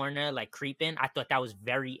in the corner, like creeping, I thought that was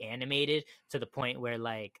very animated, to the point where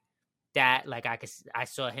like that, like I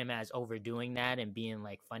saw him as overdoing that and being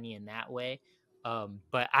like funny in that way.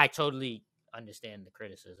 But I totally understand the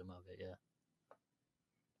criticism of it.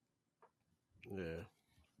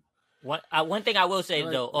 One thing I will say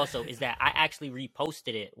though also is that I actually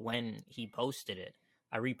reposted it when he posted it.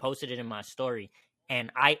 I reposted it in my story,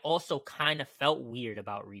 and I also kind of felt weird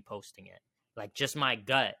about reposting it. Like, just my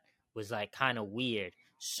gut was like kind of weird.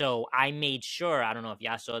 So I made sure, I don't know if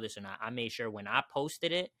y'all saw this or not, I made sure when I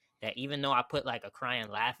posted it that even though I put like a crying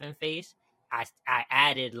laughing face, I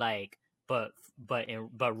added like, but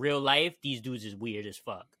real life, these dudes is weird as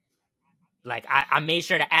fuck. Like, I made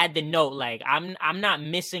sure to add the note, like, I'm not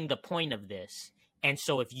missing the point of this. And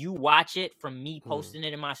so if you watch it from me posting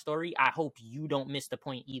it in my story, I hope you don't miss the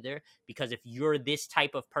point either. Because if you're this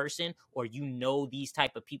type of person, or you know these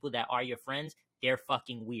type of people that are your friends, they're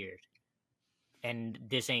fucking weird. And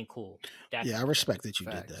this ain't cool. I respect that you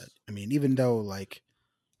did that. I mean, even though like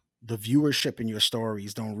the viewership in your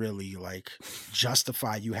stories don't really like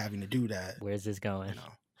justify you having to do that. Where's this going? You know,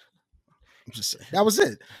 I'm just saying, that was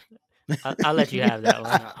it. I'll let you have that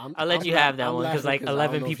one. I'll let you have that one, because like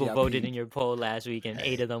 11 people voted in your poll last week, and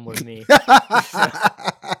 8 of them were me.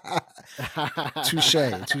 Touche.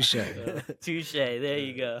 Touche. There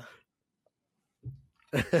you go.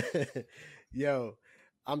 Yo,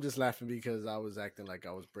 I'm just laughing because I was acting like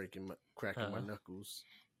I was cracking my knuckles.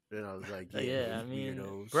 And I was like, yeah, I mean,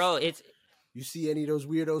 weirdos. Bro, you see any of those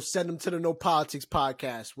weirdos, send them to the No Politics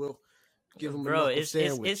podcast. We'll give them a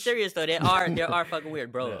sandwich. It's serious though. They are fucking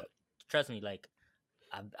weird, bro. Yeah. Trust me. Like,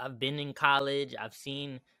 I've been in college. I've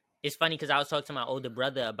seen. It's funny because I was talking to my older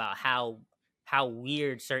brother about how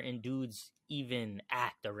weird certain dudes even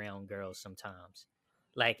act around girls sometimes.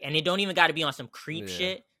 Like, and it don't even got to be on some creep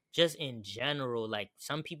shit. just in general, like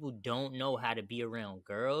some people don't know how to be around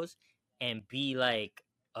girls and be like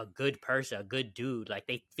a good person, a good dude. Like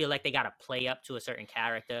they feel like they gotta play up to a certain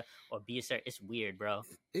character or be a certain. It's weird, bro.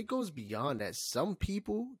 It goes beyond that. Some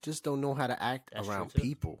people just don't know how to act That's true around too.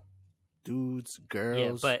 people, dudes, Yeah,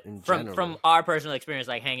 girls, but in from general. our personal experience,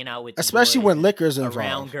 like hanging out with Especially D-boys when and liquor's around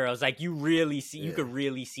involved. girls, like you really see, you Yeah. could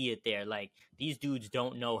really see it there. Like these dudes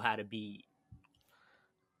don't know how to be.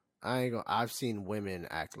 I ain't gonna. I've seen women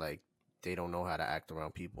act like they don't know how to act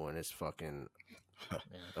around people, and it's fucking Yeah.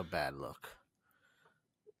 a bad look.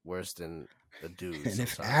 Worse than a dude. And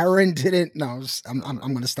if sometimes. Aaron didn't, no, I'm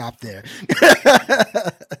gonna stop there.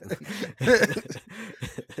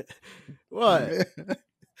 What?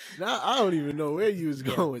 Now I don't even know where you was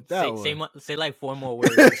Yeah, going with that one. say like 4 more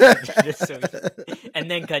words, just so and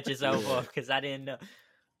then cut yourself off because I didn't know.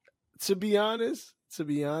 To be honest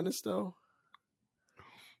though,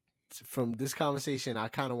 from this conversation, I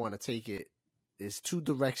kind of want to take it. There's two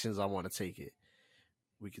directions I want to take it.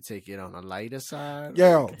 We could take it on a lighter side.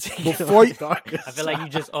 Yo, before you, I feel like you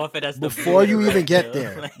just offered us the before you border even right get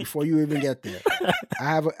there. there, Like- before you even get there,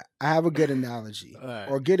 I have a good analogy All right.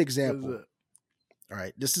 or a good example. All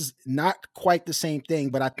right, this is not quite the same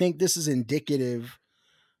thing, but I think this is indicative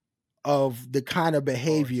of the kind of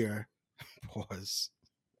behavior. Pause.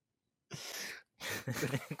 Just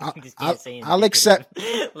I'll- can't say I'll accept-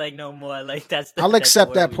 indicative. Like no more. Like that's. I'll that's the accept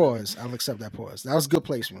word that we pause. I'll accept that pause. That was good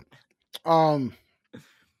placement. All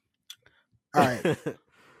right.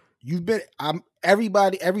 You've been every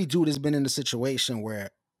dude has been in a situation where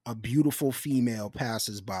a beautiful female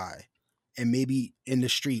passes by and maybe in the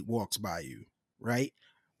street walks by you, right?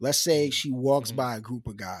 Let's say she walks Mhm. by a group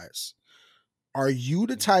of guys. Are you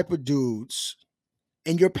the type of dudes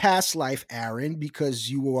in your past life, Aaron, because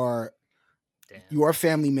you are Damn. a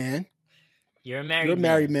family man, You're a married. you're a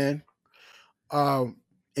married man. In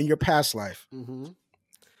your past life. Mm-hmm.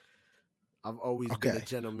 I've always been a Okay.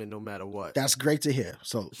 gentleman, no matter what. That's great to hear.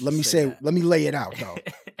 So Let's let me just say that. let me lay it out though.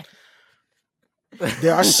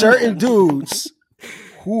 There are certain dudes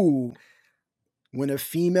who, when a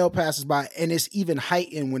female passes by, and it's even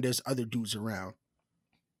heightened when there's other dudes around,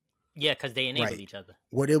 Yeah, because they enable Right. each other.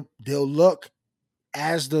 where they'll look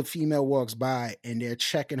as the female walks by and they're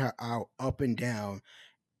checking her out up and down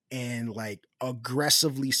and like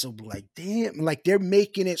aggressively, so like, damn, like they're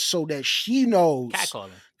making it so that she knows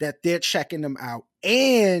Catcalling. that they're checking them out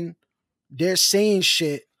and they're saying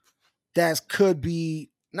shit that could be,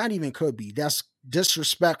 not even could be, that's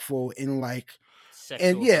disrespectful and like, Sexual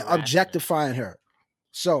and yeah, harassment. objectifying her.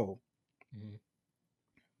 So Mhm.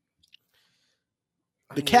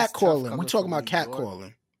 I the mean, it's tough catcalling, we're coming talking from about New York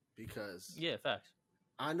catcalling. because Yeah, facts.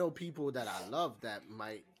 I know people that I love that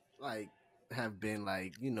might like have been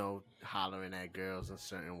like, you know, hollering at girls in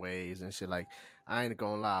certain ways and shit. Like, I ain't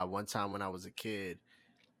gonna lie. One time when I was a kid,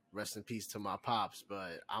 rest in peace to my pops,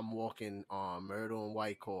 but I'm walking on Myrtle and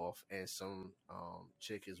Wyckoff and some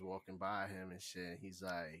chick is walking by him and shit. He's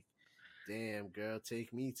like, damn girl,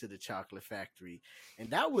 take me to the chocolate factory.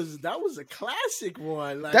 And that was a classic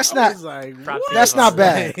one. Like, That's I not- was like, Props to what? That's not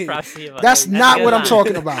Yvonne. bad. Props to Yvonne. That's a not good what I'm line.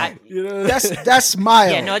 talking about. You know, That's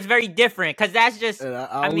mild. Yeah, no, it's very different because that's just. and I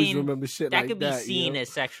I always mean, remember shit that like could be that. seen you know? as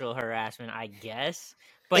sexual harassment, I guess.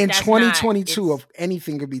 But in that's 2022, not, of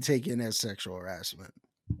anything could be taken as sexual harassment.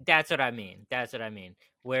 that's what I mean. That's what I mean.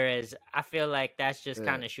 Whereas I feel like that's just Yeah.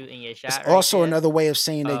 kind of shooting your shot. It's right also there. another way of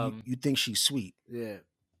saying that Um, you think she's sweet. Yeah,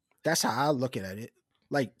 That's how I look at it.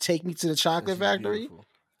 Like, take me to the chocolate that's factory. beautiful.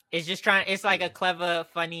 It's just trying. It's like Yeah. a clever,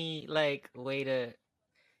 funny, like way to.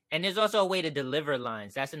 And there's also a way to deliver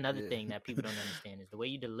lines. That's another Yeah. thing that people don't understand is the way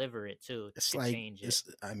you deliver it too. It's could like, change it. it's,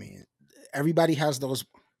 I mean, everybody has those.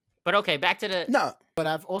 But okay, back to the. No, But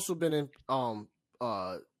I've also been in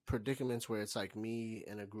predicaments where it's like me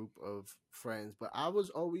and a group of friends, but I was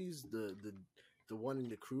always the one in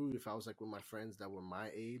the crew. If I was like with my friends that were my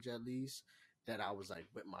age at least, that I was like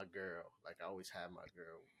with my girl. Like I always had my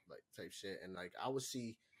girl, like type shit, and like I would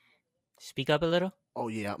see. Speak up a little. Oh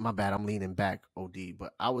yeah, my bad. I'm leaning back, OD.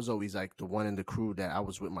 But I was always like the one in the crew that I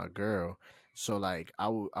was with my girl. So like I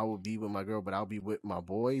would be with my girl, but I'll be with my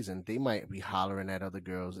boys, and they might be hollering at other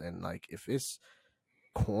girls. And like if it's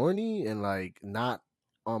corny and like not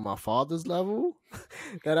on my father's level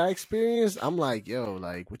that I experienced, I'm like, yo,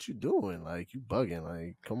 like what you doing? Like you bugging?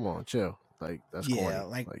 Like come on, chill. Like that's Yeah,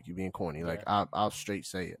 corny. like- you being corny. Like Yeah. I'll straight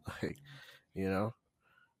say it. Like you know.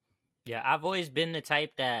 Yeah, I've always been the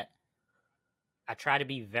type that I try to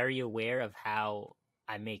be very aware of how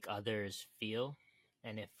I make others feel,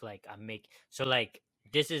 and if like I make so like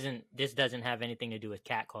this doesn't have anything to do with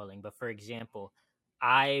catcalling, but for example,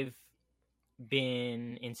 I've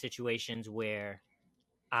been in situations where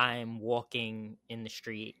I'm walking in the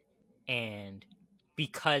street and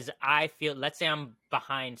because I feel, let's say I'm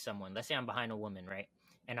behind someone, let's say I'm behind a woman, right?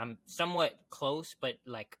 And I'm somewhat close, but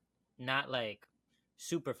like not like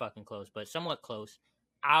super fucking close, but somewhat close.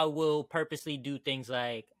 I will purposely do things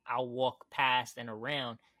like I'll walk past and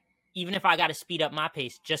around, even if I got to speed up my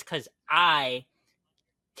pace, just because I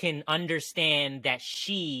can understand that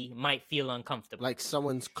she might feel uncomfortable. Like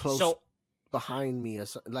someone's close So, behind me or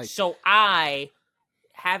something. Like, so I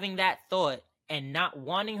having that thought and not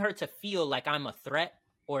wanting her to feel like I'm a threat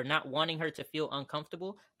or not wanting her to feel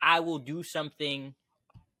uncomfortable, I will do something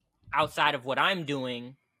outside of what I'm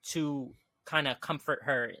doing to kind of comfort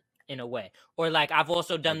her in a way. Or like I've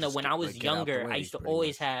also done that just when I was get out the younger. way, I used to pretty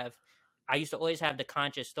always much. have the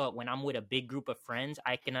conscious thought when I'm with a big group of friends,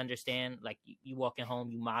 I can understand like you walking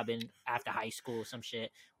home, you mobbing after high school, some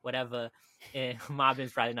shit, whatever. And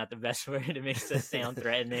mobbing's probably not the best word. It makes us sound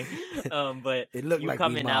threatening. But it looked you like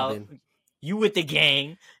we coming out, mobbing. you with the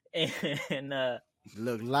gang, and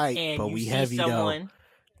Look light, and but you we see heavy someone,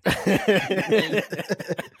 though.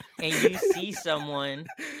 and you see someone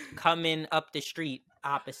coming up the street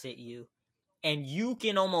opposite you, and you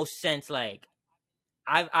can almost sense like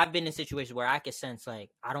I've been in situations where I can sense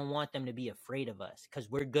like I don't want them to be afraid of us because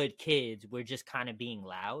we're good kids. We're just kind of being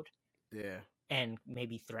loud Yeah. and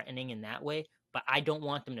maybe threatening in that way, but I don't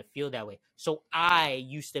want them to feel that way. So I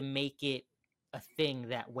used to make it a thing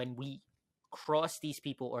that when we crossed these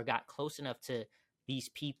people or got close enough to these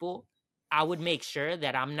people, I would make sure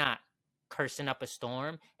that I'm not cursing up a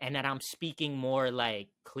storm and that I'm speaking more like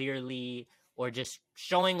clearly or just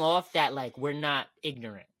showing off that like we're not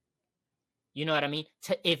ignorant. You know what I mean?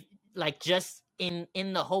 If like just in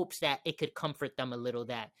the hopes that it could comfort them a little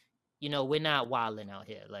that, you know, we're not wilding out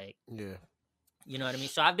here. Like, Yeah. you know what I mean?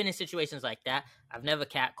 So I've been in situations like that. I've never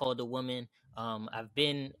catcalled a woman. I've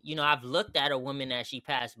been, you know, I've looked at a woman as she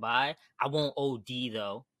passed by. I won't OD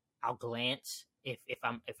though. I'll glance if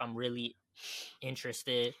I'm really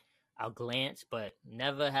interested. I'll glance, but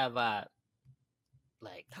never have I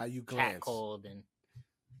like How you glance? catcalled and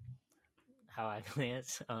how I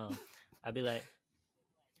glance. I'd be like,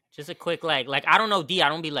 just a quick like I don't know, D. I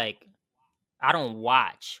don't be like, I don't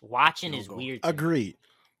watch. Watching No is go. weird. To me. Agreed.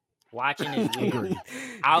 Watching is weird. Agreed.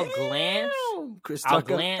 I'll glance. Chris I'll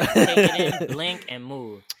Tucker. glance, take it in, blink, and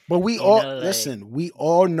move. But we You all know, like, listen, we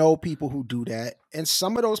all know people who do that. And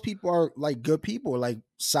some of those people are like good people, like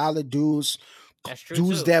solid dudes, that's true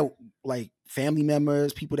dudes too. that like family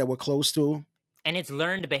members, people that we're close to. And it's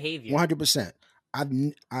learned behavior. 100%.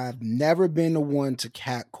 I've never been the one to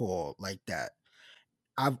catcall like that.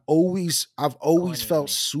 I've always Corny to felt me.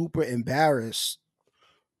 super embarrassed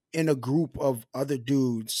in a group of other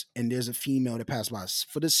dudes and there's a female that passed by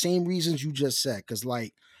for the same reasons you just said. Cause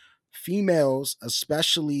like females,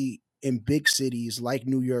 especially in big cities like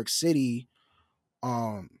New York City,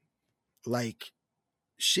 like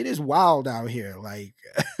shit is wild out here. Like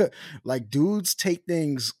like dudes take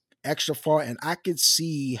things extra far and I could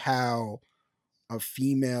see how a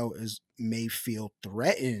female may feel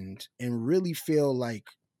threatened and really feel like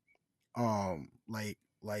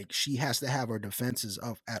she has to have her defenses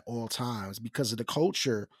up at all times because of the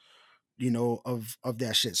culture, of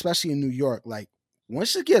that shit, especially in New York. Like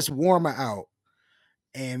once it gets warmer out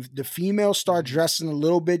and the females start dressing a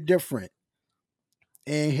little bit different,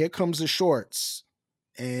 and here comes the shorts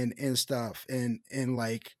and stuff, and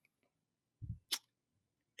like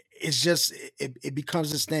it's just it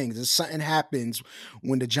becomes this thing. There's something happens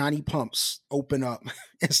when the Johnny Pumps open up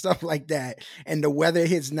and stuff like that, and the weather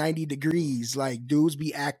hits 90 degrees. Like dudes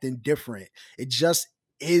be acting different. It just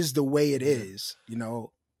is the way it is,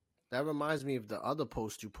 That reminds me of the other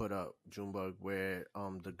post you put up, Junebug, where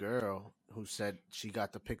the girl who said she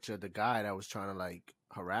got the picture of the guy that was trying to like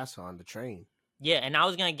harass her on the train. Yeah, and I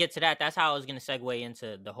was gonna get to that. That's how I was gonna segue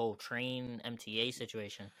into the whole train MTA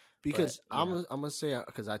situation. Because But, I'm gonna say,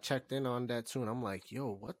 because I checked in on that too, and I'm like,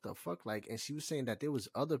 yo, what the fuck? Like, and she was saying that there was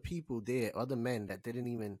other people there, other men that didn't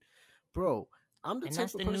even, bro. I'm the and type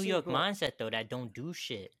that's of the person, New York bro, mindset though that don't do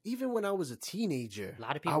shit. even when I was a teenager, A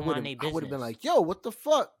lot of I people would mind have their been business. like, yo, what the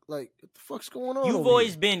fuck? Like, what the fuck's going on? You've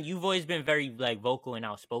always been very like vocal and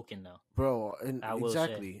outspoken though, bro, and I will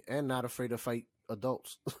exactly, and not afraid to fight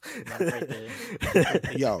adults. not afraid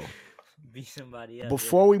to Yo, be somebody else.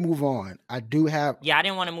 before we move on, I do have. Yeah, I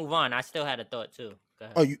didn't want to move on. I still had a thought too. Go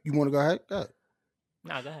ahead. Oh, you want to go ahead? Go ahead.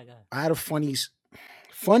 No, go ahead. Go ahead. I had a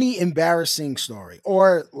funny, embarrassing story,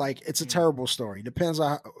 or like it's a terrible story. Depends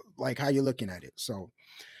on like how you're looking at it. So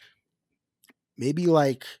maybe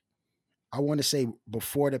like I want to say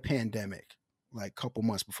before the pandemic, like a couple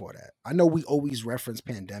months before that. I know we always reference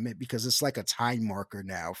pandemic because it's like a time marker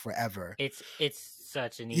now forever. It's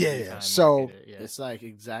such an easy time So marker to- It's like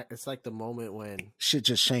it's like the moment when shit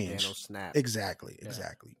just changed. Thanos snapped. Exactly.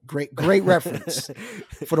 Great reference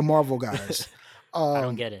for the Marvel guys. I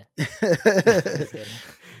don't get it.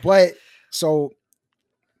 But so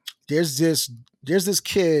there's this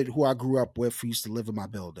kid who I grew up with who used to live in my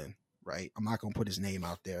building, right? I'm not gonna put his name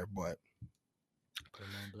out there, but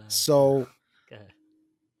so Go ahead.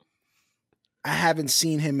 I haven't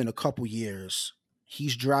seen him in a couple years.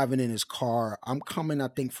 He's driving in his car. I'm coming, I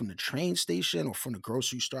think, from the train station or from the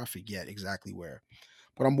grocery store. I forget exactly where.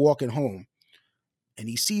 But I'm walking home and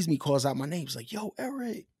he sees me, calls out my name. He's like, yo,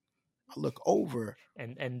 Eric. I look over.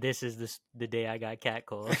 And this is the day I got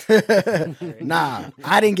catcalled. Nah,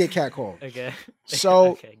 I didn't get catcalled. Okay.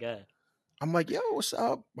 So okay, go ahead. I'm like, yo, what's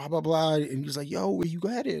up? Blah, blah, blah. And he's like, yo, where you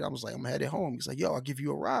headed? I was like, I'm headed home. He's like, yo, I'll give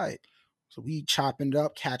you a ride. So we chopping it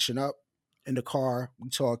up, catching up in the car. We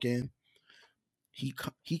talking.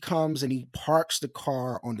 He comes and he parks the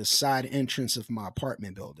car on the side entrance of my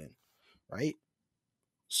apartment building, right?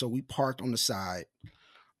 So we parked on the side.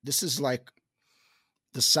 This is like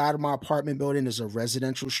the side of my apartment building is a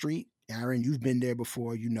residential street. Aaron, you've been there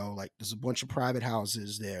before, you know, like there's a bunch of private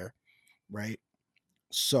houses there, right?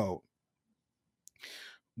 So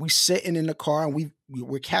we sitting in the car and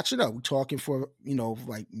we're catching up. We're talking for, you know,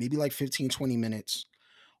 like maybe like 15, 20 minutes.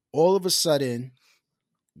 All of a sudden,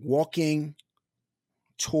 walking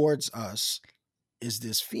towards us is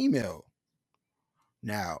this female.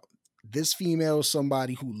 Now, this female is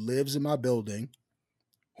somebody who lives in my building,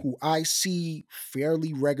 who I see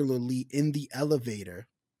fairly regularly in the elevator,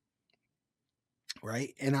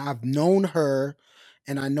 right? And I've known her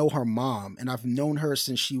and I know her mom, and I've known her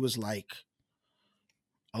since she was like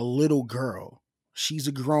a little girl. She's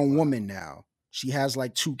a grown woman now. She has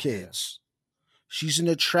like 2 kids. She's an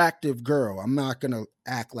attractive girl. I'm not going to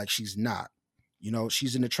act like she's not. You know,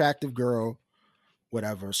 she's an attractive girl,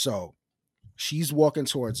 whatever. So she's walking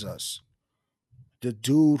towards us. The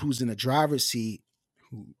dude who's in the driver's seat,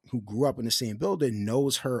 who grew up in the same building,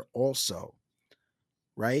 knows her also,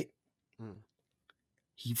 right? Mm.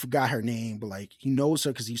 He forgot her name, but like he knows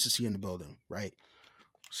her because he used to see her in the building, right?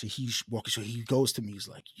 So he's walking, so he goes to me, he's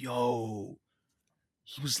like, yo,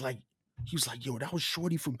 he was like, yo, that was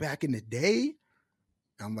Shorty from back in the day.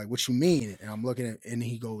 And I'm like, what you mean? And I'm looking at, and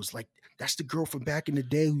he goes like, that's the girl from back in the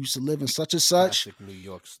day who used to live in such and such. Classic New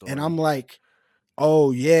York story. And I'm like,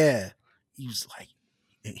 oh yeah. He was like,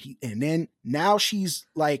 and then now she's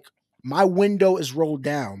like, my window is rolled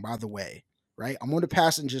down, by the way, right? I'm on the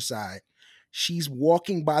passenger side. She's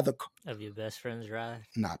walking by the Of your best friend's ride.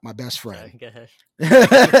 not my best friend. Sorry, go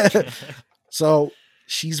ahead. So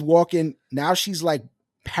she's walking, now she's like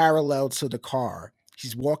parallel to the car.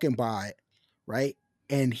 She's walking by, right?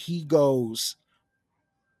 And he goes,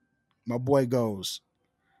 my boy goes,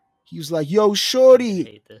 he was like, yo, I Shorty.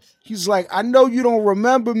 hate this. He's like, I know you don't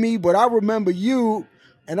remember me, but I remember you.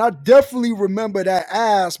 And I definitely remember that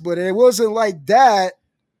ass, but it wasn't like that.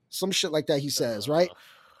 Some shit like that he says, right?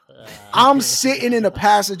 I'm sitting in the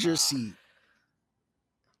passenger seat.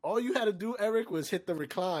 all you had to do, Eric, was hit the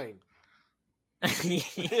recline.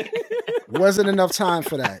 Wasn't enough time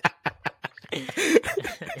for that.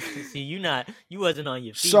 See, you wasn't on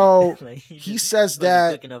your feet. So Like, he just says wasn't that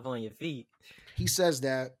quick enough on your feet. he says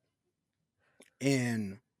that,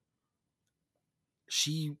 and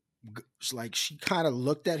she kind of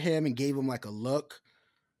looked at him and gave him like a look,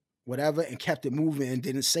 whatever, and kept it moving and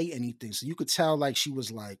didn't say anything. So you could tell like she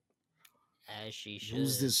was like, As she should.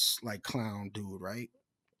 who's this like clown dude, right?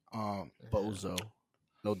 Bozo.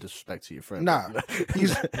 No disrespect to your friend. Nah, but-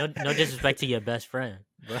 he's No disrespect to your best friend.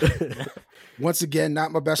 But once again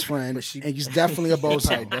not my best friend, But she- and he's definitely a Probably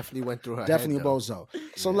bozo. definitely went through her. Definitely a head, though. bozo.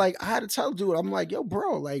 So Yeah. like I had to tell dude, I'm like, yo,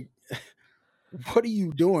 bro, like, what are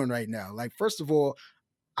you doing right now? Like, first of all,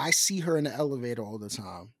 I see her in the elevator all the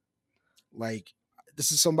time. Like,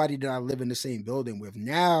 this is somebody that I live in the same building with.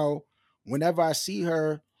 Now, whenever I see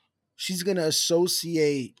her, she's gonna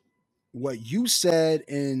associate what you said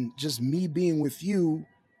and just me being with you.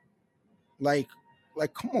 Like,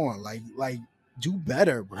 come on, like, do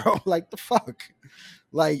better, bro. Like, the fuck,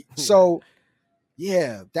 like, so,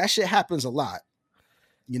 yeah, that shit happens a lot,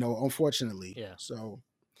 you know. Unfortunately, Yeah. So,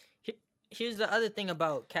 here's the other thing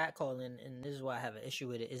about catcalling, and this is why I have an issue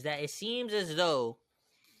with it, is that it seems as though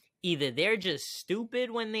either they're just stupid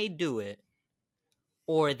when they do it,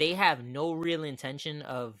 or they have no real intention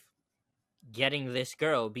of getting this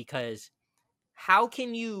girl, because how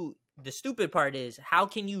can you, the stupid part is, how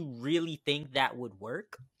can you really think that would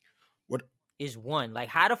work? What is one, like,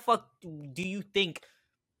 how the fuck do you think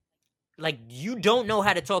like you don't know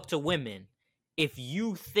how to talk to women if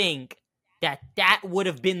you think that would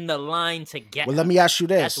have been the line to get. Well, her. let me ask you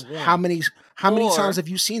That's this: one. how many Or- times have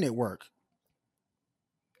you seen it work?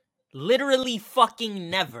 Literally fucking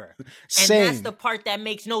never. And Same. that's the part that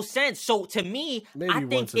makes no sense. So to me, Maybe I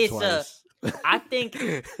think once or it's twice. I think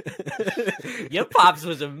your pops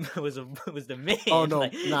was the man. Oh no,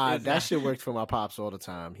 Like, nah, it's that not- shit worked for my pops all the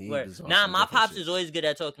time. He Word. was on Nah, some my different pops shit. is always good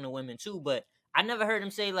at talking to women too, but I never heard him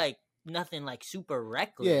say like nothing like super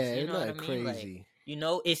reckless. Yeah, you know what I not mean? Like, crazy. you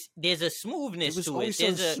know, there's a smoothness It was to always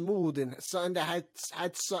it. something smooth and something that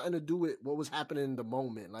had something to do with what was happening in the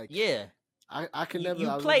moment. Like, Yeah. I can You- never. you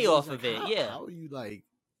I was play always off of it, how, yeah. How are you like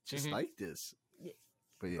just Mhm. like this? Yeah.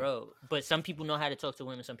 But yeah, Bro, but some people know how to talk to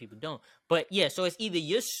women, some people don't. But yeah, so it's either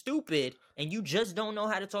you're stupid and you just don't know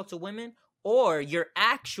how to talk to women, or you're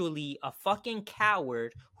actually a fucking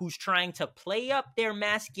coward who's trying to play up their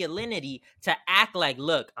masculinity to act like,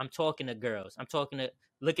 look, I'm talking to girls.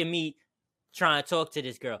 Look at me trying to talk to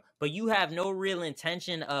this girl. But you have no real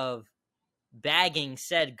intention of bagging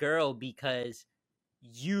said girl because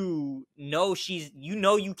you know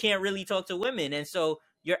you can't really talk to women. And so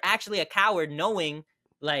you're actually a coward knowing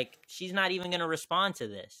like she's not even gonna respond to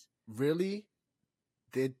this. really,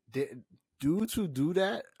 did dudes who do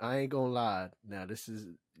that? I ain't gonna lie. Now this is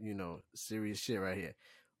serious shit right here.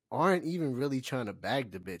 Aren't even really trying to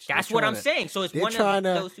bag the bitch. That's what I'm saying. So it's they're one trying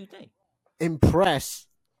of to those two things. Impress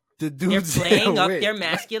the They're dudes. playing they're up with. their Like,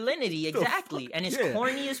 masculinity, the fuck? exactly. And it's Yeah.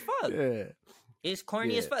 corny as fuck. yeah. It's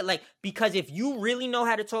corny as Yeah. fuck. Like, because if you really know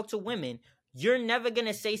how to talk to women, you're never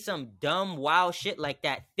gonna say some dumb, wild shit like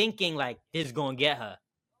that, thinking like this is gonna get her.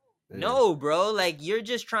 Yeah. No, bro. Like, you're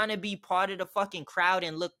just trying to be part of the fucking crowd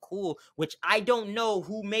and look cool, which I don't know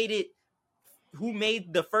who made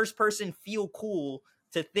the first person feel cool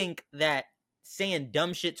to think that saying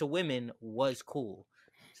dumb shit to women was cool.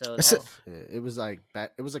 So It's a- that's Yeah, it was like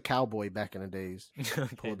it was a cowboy back in the days.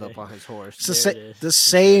 Pulled up on his horse. It's There it is. the He said,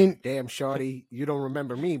 same. Damn, shorty, you don't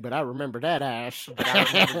remember me, but I remember that ass. But I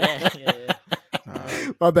remember that.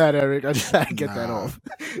 Yeah. My bad, Eric. I just had to get that Nah. off.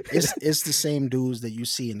 It's the same dudes that you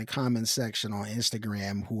see in the comment section on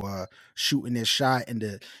Instagram who are shooting their shot in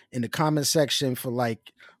the comment section for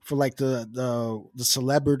the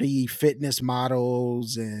celebrity fitness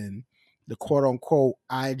models and the quote unquote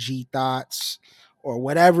IG thoughts or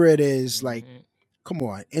whatever it is. Like, Mhm. come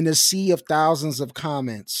on, in a sea of thousands of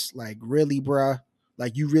comments, like, really, bruh?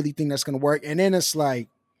 Like, you really think that's gonna work? And then it's like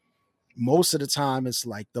most of the time it's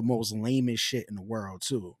like the most lamest shit in the world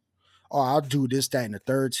too. Oh, I'll do this, that, and the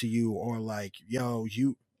third to you, or like, yo,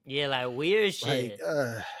 you Yeah, like weird like, shit.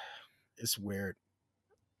 it's weird.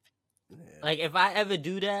 Like, if I ever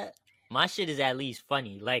do that, my shit is at least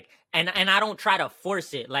funny. Like, and I don't try to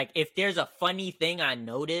force it. Like, if there's a funny thing I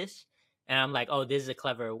notice and I'm like, oh, this is a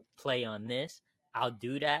clever play on this, I'll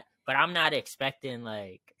do that. But I'm not expecting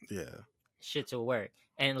like Yeah. shit to work.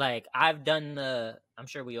 And like I'm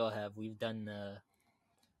sure we all have, we've done the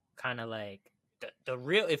kind of like the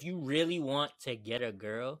real, if you really want to get a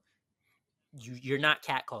girl, you're not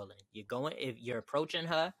catcalling. If you're approaching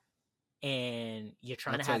her and you're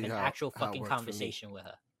trying I'll to tell have you an how- actual how it fucking worked for me. conversation with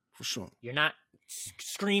her. For sure. You're not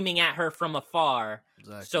screaming at her from afar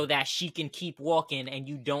Exactly. so that she can keep walking and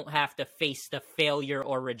you don't have to face the failure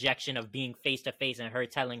or rejection of being face to face and her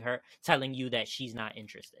telling you that she's not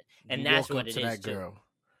interested. And You that's walk what up it to is that too. girl.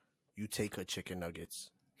 You take her chicken nuggets.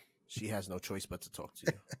 She has no choice but to talk to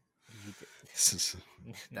you.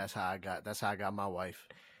 That's how I got my wife.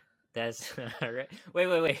 That's right.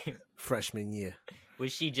 Wait. Freshman year.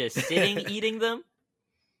 Was she just sitting eating them?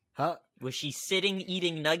 Huh? Was she sitting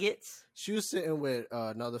eating nuggets? She was sitting with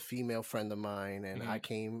another female friend of mine, and Mhm. I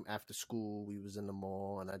came after school. We was in the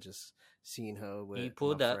mall, and I just seen her with You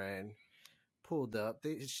pulled my up. friend. Pulled up.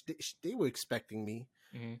 They were expecting me.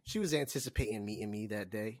 Mhm. She was anticipating meeting me that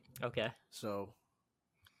day. Okay. So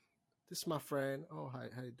this is my friend. Oh, how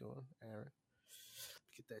you doing, Aaron?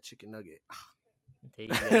 Get that chicken nugget. There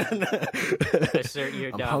you go. Assert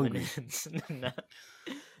your I'm hungry. dominance. I'm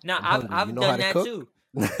no, hungry. I've You know how done to that cook? too.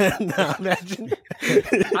 Nah, imagine.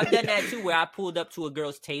 I've done that too, where I pulled up to a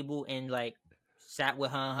girl's table and like sat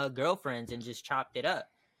with her and her girlfriends and just chopped it up.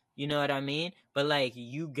 You know what I mean? But like,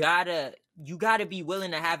 you gotta be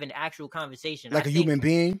willing to have an actual conversation. Like I a think human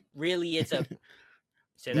being. really, it's a.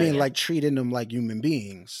 Say I that mean, again? like treating them like human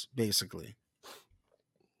beings, basically.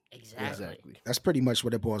 exactly. That's pretty much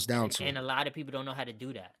what it boils down to. And a lot of people don't know how to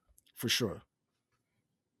do that. For sure.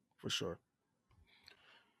 For sure.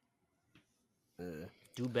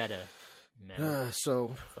 Do better, man.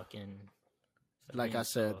 So, fucking. like I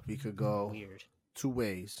said, we could go weird. two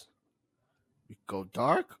ways. We could go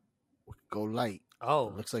dark, we could go light. Oh,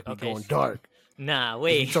 It looks like we're okay. going dark. Nah, 'Cause We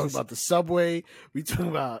wait. talking about the subway. We talking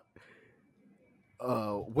about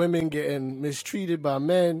women getting mistreated by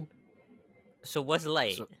men. So what's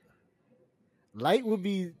light? So, light would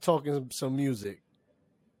be talking some music.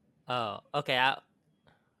 Oh, okay. I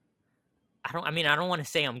don't. I mean, I don't want to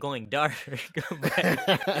say I'm going dark,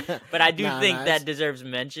 but I do think that deserves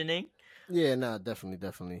mentioning. Yeah, no,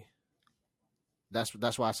 definitely.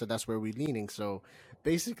 That's why I said that's where we're leaning. So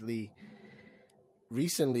basically,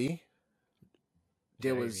 recently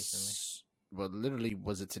there Very was recently. well, literally,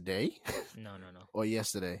 was it today No. or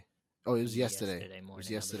yesterday? Oh, it was yesterday. Yesterday morning, It was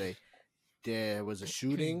I yesterday. There was a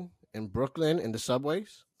shooting in Brooklyn in the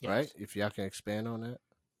subways, right? Yes. If y'all can expand on that.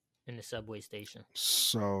 In the subway station.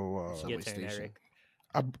 So Subway Your turn, station.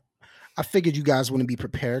 Eric. I figured you guys wouldn't be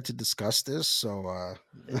prepared to discuss this, so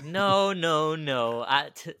No.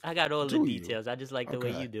 I got all the Do you? details. I just like the way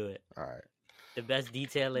Okay. you do it. all right. The best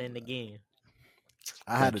detailer in the game.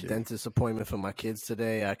 I had Thank a you. dentist appointment for my kids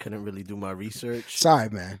today. I couldn't really do my research, Sorry,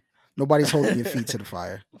 man. Nobody's holding your feet to the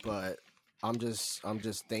fire. but I'm just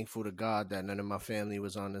thankful to God that none of my family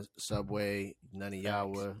was on the subway. None of y'all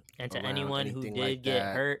Facts. were. And to around, anyone who anything did like get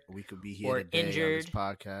that. hurt We could be here or today on this injured.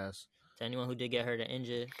 podcast. To anyone who did get hurt or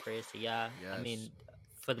injured, prayers to Yah. I Yes. mean,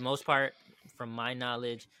 for the most part, from my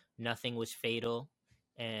knowledge, nothing was fatal,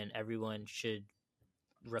 and everyone should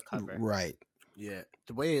recover. Right. Yeah,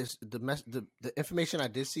 the way is the information I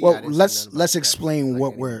did see. I Well, didn't see let's nothing about deaths, explain like what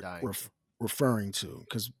anyone we're dying. referring to,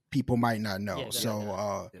 because people might not know. Yeah, go ahead, So,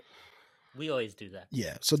 go We always do that.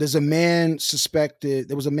 yeah. So there's a man suspected.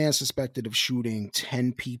 There was a man suspected of shooting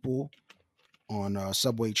 10 people on a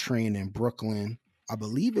subway train in Brooklyn. I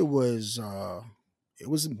believe it was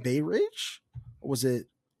in Bay Ridge, or was it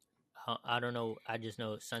I don't know. I just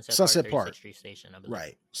know Sunset Park, Park? 36th Street Station. I believe.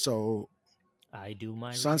 Right. So I do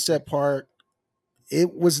my Sunset research. Park.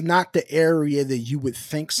 It was not the area that you would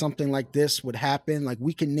think something like this would happen. Like,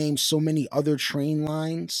 we can name so many other train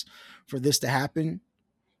lines for this to happen,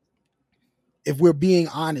 if we're being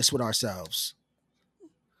honest with ourselves.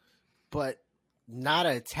 But not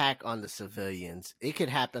an attack on the civilians. It could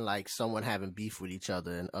happen like someone having beef with each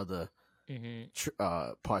other in other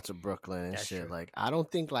parts of Brooklyn and That's shit. true. Like, I don't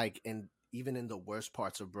think like even in the worst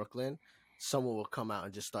parts of Brooklyn, someone will come out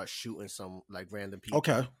and just start shooting some like random people.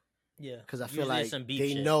 Okay. Yeah, Because I feel Usually like some beef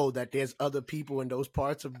they shit. know that there's other people in those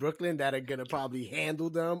parts of Brooklyn that are gonna probably handle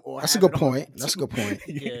them. Or That's a have good it on point. them That's a too. good point.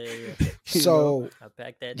 Yeah. You know? So I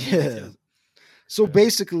packed that. yeah. Too. So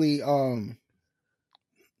basically,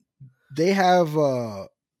 they have so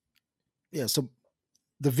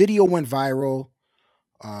the video went viral.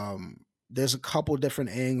 There's a couple different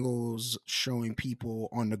angles showing people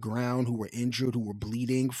on the ground who were injured, who were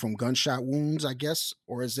bleeding from gunshot wounds, I guess,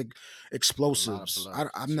 or is it explosives? blood,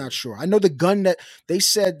 I'm not too. sure. I know the gun that they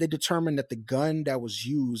said they determined that the gun that was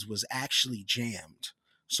used was actually jammed.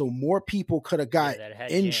 So more people could have got that had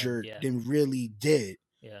injured jammed, than really did.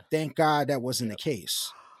 Yeah. Thank God that wasn't Yep. the case.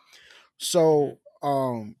 So,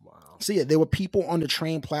 Wow. so yeah, there were people on the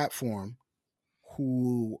train platform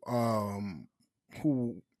who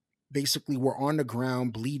basically were on the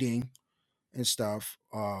ground bleeding and stuff,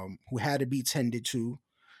 who had to be tended to.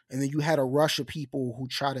 And then you had a rush of people who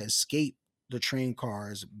try to escape the train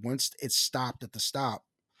cars once it stopped at the stop.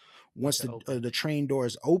 Once the train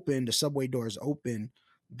doors opened, the subway doors open,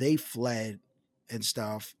 they fled and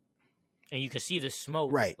stuff. And you could see the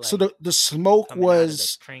smoke. Right. Like, So the smoke coming out of the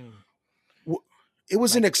was train. it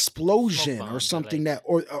was like an explosion smoke or bombs or, something like- that,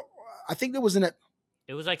 or I think there was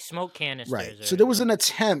It was like smoke canisters. right. Or So there was an like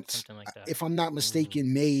attempt, something like that. if I'm not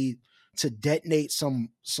mistaken, made to detonate some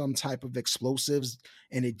type of explosives,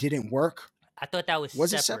 and it didn't work. I thought that was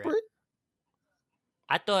Was it separate?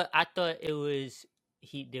 I thought it was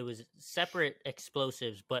there was separate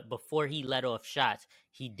explosives, but before he let off shots,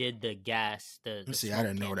 he did the gas. The See, I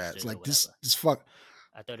didn't know that. It's canisters or like this whatever. fuck.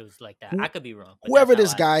 I thought it was like that. I could be wrong. But Whoever that's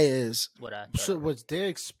this how guy is, what I thought. So was there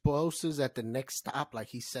explosives at the next stop? Like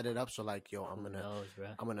he set it up so like, yo, I'm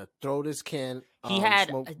gonna throw this can. He had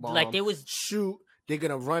smoke bomb, like there was shoot. They're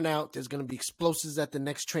gonna run out. There's gonna be explosives at the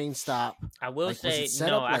next train stop. I will Like, was say it set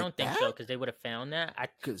no. up I like don't think that? so because they would have found that.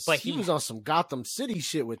 Because But he he- was on some Gotham City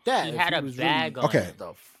shit with that. He if had a was bag really, on Okay.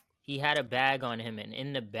 him. He had a bag on him, and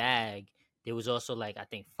in the bag there was also like I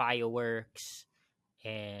think fireworks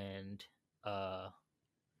and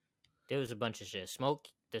there was a bunch of shit.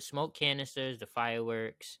 The smoke canisters, the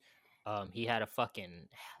fireworks. He had a fucking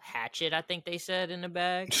hatchet, I think they said, in the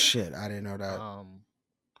bag. shit, I didn't know that.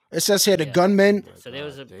 It It says here the yeah. gunman. So there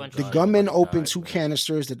was a bunch The of gunman died, opened two man.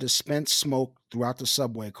 canisters that dispensed smoke throughout the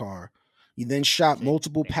subway car. He then shot See?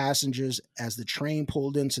 multiple passengers as the train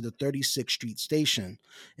pulled into the 36th Street station.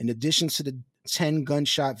 In addition to the 10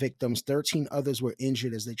 gunshot victims. 13 others were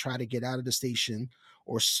injured as they tried to get out of the station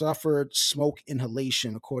or suffered smoke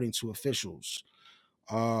inhalation, according to officials.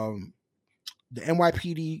 The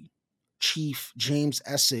NYPD chief, James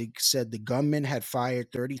Essig, said the gunman had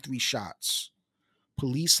fired 33 shots.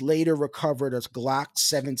 Police later recovered a Glock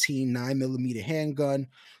 17 9mm handgun,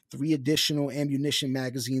 3 additional ammunition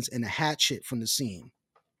magazines, and a hatchet from the scene.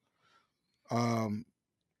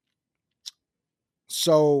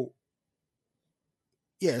 So,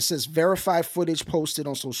 yeah, it says verified footage posted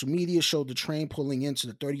on social media showed the train pulling into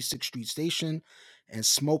the 36th Street station and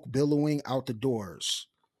smoke billowing out the doors.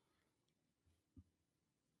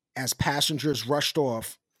 As passengers rushed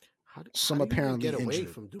off, some how do you even apparently get away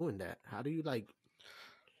injured. from doing that? How do you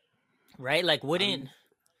Right? Like, wouldn't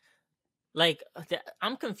like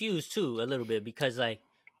I'm confused too a little bit because like,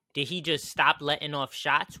 did he just stop letting off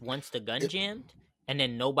shots once the gun jammed, and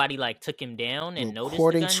then nobody like took him down and noticed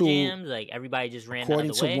the gun jams? Like everybody just ran out of the way.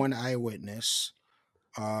 According to one eyewitness,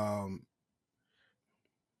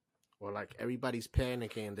 or like everybody's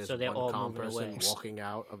panicking. There's So they're one all calm moving person away. walking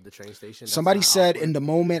out of the train station. That's somebody not said awkward. in the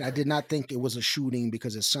moment, I did not think it was a shooting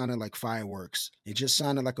because it sounded like fireworks. It just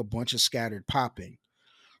sounded like a bunch of scattered popping.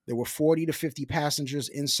 There were 40 to 50 passengers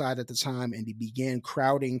inside at the time, and they began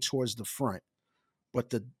crowding towards the front. But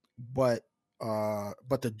the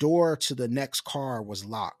door to the next car was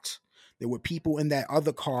locked. There were people in that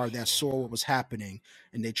other car that saw what was happening,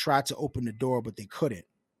 and they tried to open the door, but they couldn't.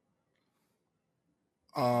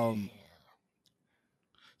 Yeah,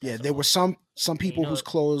 there were some people whose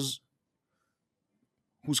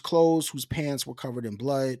pants were covered in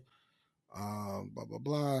blood. Blah blah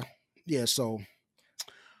blah. Yeah, so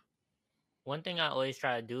one thing I always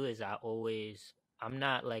try to do is I'm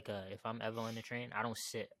not like if I'm ever on the train, I don't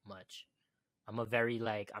sit much. I'm a very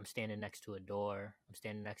like I'm standing next to a door. I'm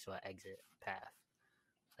standing next to an exit path.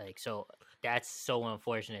 Like so that's so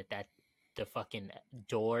unfortunate that the fucking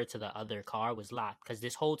door to the other car was locked. Because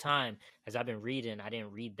this whole time, as I've been reading, I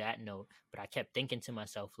didn't read that note, but I kept thinking to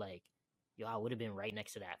myself like, yo, I would have been right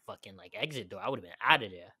next to that fucking like exit door. I would have been out of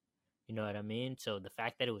there. You know what I mean? So the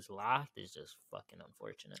fact that it was locked is just fucking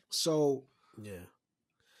unfortunate. So yeah.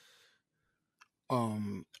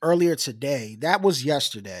 Earlier today, that was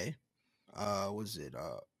yesterday. Was it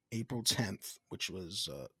April 10th, which was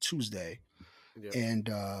Tuesday. Yep. And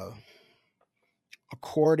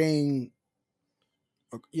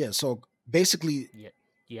so basically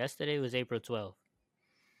yesterday was April 12th.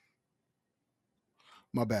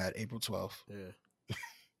 My bad, April 12th.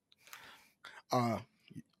 Yeah.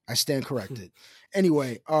 I stand corrected.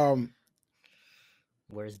 Anyway,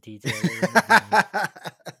 where's detail?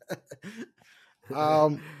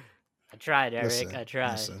 I tried, Eric. I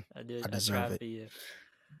tried. I deserve it. For you.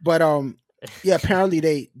 But yeah,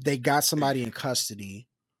 apparently they got somebody in custody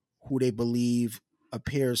who they believe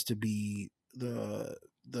appears to be the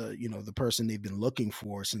person they've been looking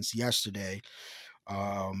for since yesterday.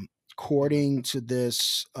 According to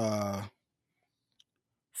this,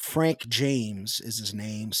 Frank James is his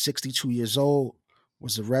name, 62 years old,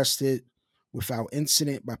 was arrested without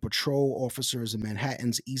incident by patrol officers in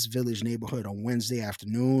Manhattan's East Village neighborhood on Wednesday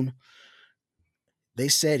afternoon. They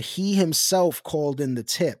said he himself called in the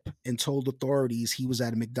tip and told authorities he was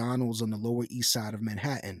at a McDonald's on the Lower East Side of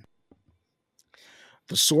Manhattan.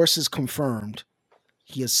 The sources confirmed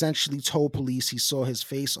he essentially told police he saw his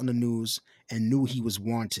face on the news and knew he was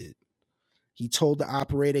wanted. He told the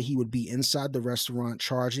operator he would be inside the restaurant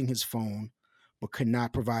charging his phone, but could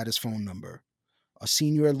not provide his phone number. A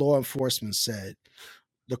senior law enforcement said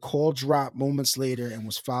the call dropped moments later and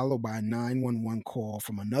was followed by a 911 call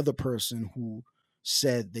from another person who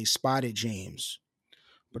said they spotted James.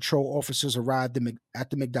 Patrol officers arrived at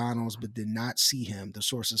the McDonald's but did not see him, the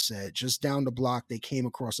sources said. Just down the block, they came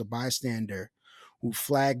across a bystander who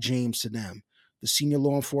flagged James to them. The senior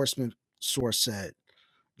law enforcement source said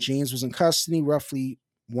James was in custody roughly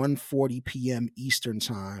 1:40 p.m. Eastern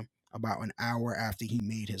time, about an hour after he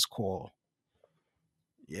made his call.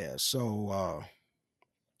 Yeah, so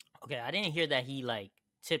okay, I didn't hear that he like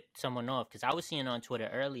tipped someone off because I was seeing on Twitter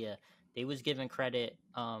earlier they was giving credit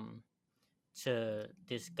to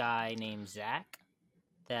this guy named Zach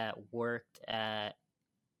that worked at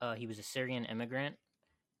he was a Syrian immigrant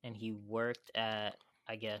and he worked at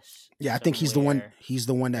I guess I think he's the one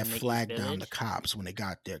that in the flagged East down the Village. cops when they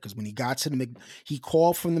got there, because when he got to he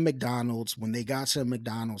called from the McDonald's. When they got to the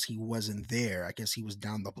McDonald's, he wasn't there. I guess he was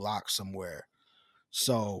down the block somewhere.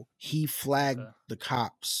 So he flagged the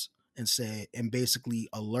cops and basically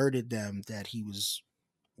alerted them that he was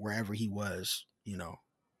wherever he was,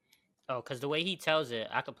 Oh, because the way he tells it,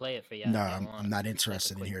 I could play it for you. No, I'm not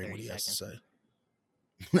interested in hearing what he has to say.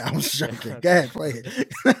 I'm joking. Go ahead, play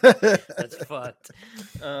it. That's fucked.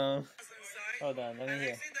 Hold on, let me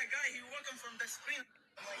hear.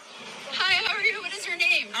 Hi, how are you? What is your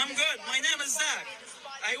name? I'm good. My name is Zach.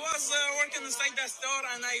 I was working inside the store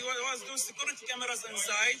and I was doing security cameras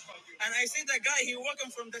inside. And I see the guy, he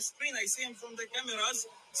walking from the screen. I see him from the cameras.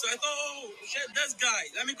 So I thought, oh, shit, this guy.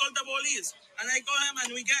 Let me call the police. And I call him and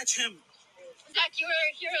we catch him. Zach, you are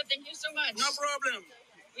a hero. Thank you so much. No problem.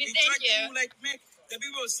 We thank you. To, like, make the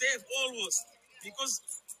people safe always. Because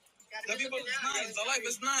the people is nice. The life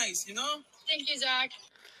is nice, you know? Thank you, Zach.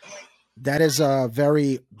 That is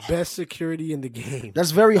very Best security in the game.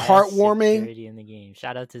 that's very Best heartwarming. security in the game.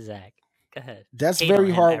 Shout out to Zach. Go ahead. That's Hate on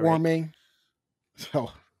very him, Eric. heartwarming.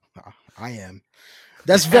 Oh, I am.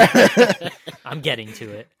 That's very I'm getting to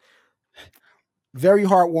it. very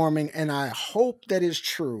heartwarming, and I hope that is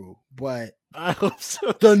true. But I hope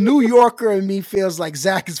so. the New Yorker in me feels like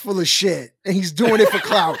Zach is full of shit, and he's doing it for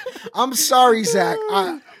clout. I'm sorry, Zach.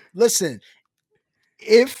 Listen,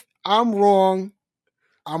 if I'm wrong,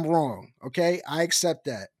 I'm wrong. Okay, I accept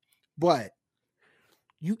that. But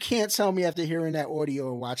you can't tell me after hearing that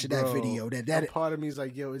audio and watching that Bro, video a that part of me is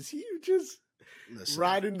like, yo, is he just listen,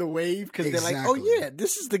 riding the wave? Because they're like, oh Exactly. yeah,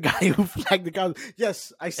 this is the guy who flagged the guy.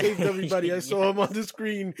 Yes, I saved everybody. I saw him on the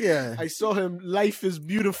screen. yeah, I saw him. Life is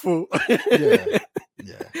beautiful. yeah.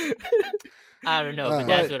 I don't know, but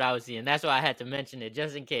that's But- what I was seeing. That's why I had to mention it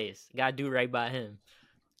just in case. Gotta do right by him.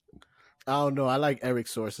 I don't know. I like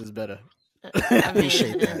Eric's sources better. I mean,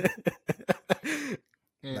 Appreciate that.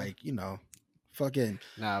 yeah. Like, fucking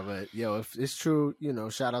Nah, but yo, if it's true,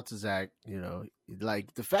 shout out to Zach.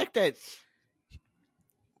 Like the fact that,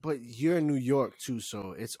 but you're in New York too,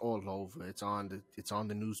 so it's all over. It's on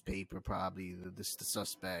the newspaper probably. The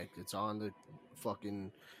suspect. It's on the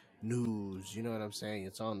fucking news. You know what I'm saying?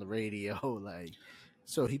 It's on the radio. Like,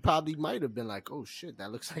 so he probably might have been like, oh shit,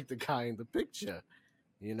 that looks like the guy in the picture.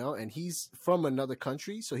 And he's from another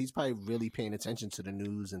country, so he's probably really paying attention to the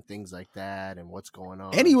news and things like that and what's going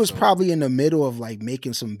on. and he was So- probably in the middle of like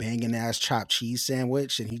making some banging ass chopped cheese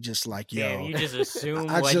sandwich, and he just like, yo, Damn, you just assume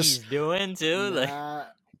I what just- he's doing too, like Nah,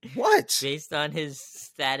 what? based on his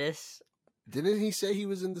status. didn't he say he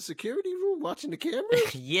was in the security room watching the camera?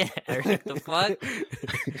 Yeah, Eric, the fuck?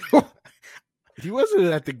 He wasn't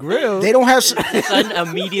at the grill. They don't have. His son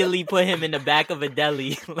immediately put him in the back of a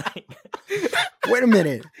deli. Like, Wait a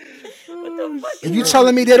minute. what the fuck? Are you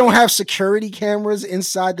telling me they don't have security cameras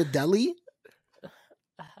inside the deli?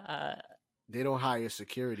 Uh, They don't hire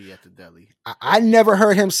security at the deli. I never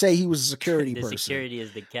heard him say he was a security the person. security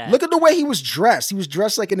is the cat. Look at the way he was dressed. He was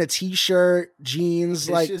dressed like in a t-shirt, jeans.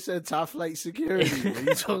 This Like shit said top flight security. What are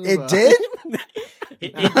you talking it about? did.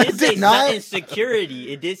 It It did say did not. something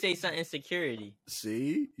security. It did say something security.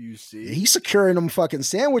 See, you see. He's securing them fucking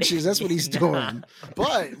sandwiches. That's what he's Nah. doing.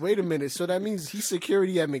 But wait a minute. So that means he's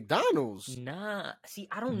security at McDonald's. Nah, see,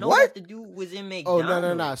 I don't know What? what the dude was in Oh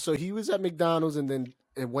McDonald's. no. So he was at McDonald's and then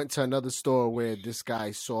it went to another store where this guy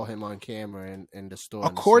saw him on camera in the store. in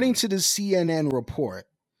the According city. to the CNN report,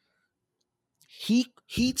 he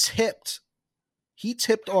tipped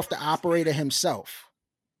off the operator himself.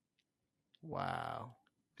 Wow.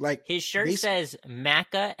 Like His shirt They- says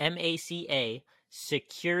MACA, MACA,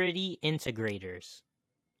 Security Integrators.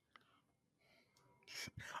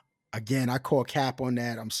 again, I call cap on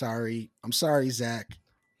that. I'm sorry, Zach.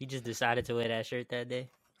 He just decided to wear that shirt that day.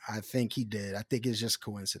 I think he did. I think it's just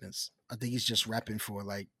coincidence. I think he's just repping for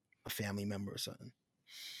like a family member or something.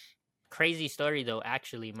 Crazy story though.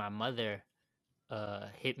 Actually, my mother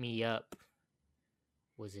hit me up.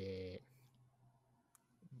 Was it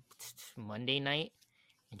Monday night?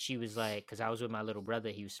 And she was like, because I was with my little brother.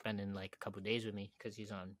 He was spending like a couple days with me because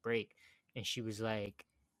he's on break. And she was like,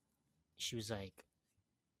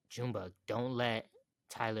 Junebug, don't let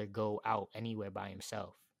Tyler go out anywhere by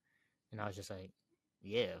himself. And I was just like,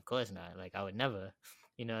 yeah, of course not. Like, I would never.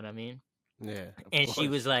 You know what I mean? Yeah. of And she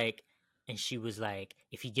course. was like,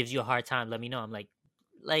 if he gives you a hard time, let me know. I'm like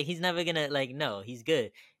he's never gonna, like, no, he's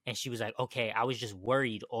good. And she was like, okay, I was just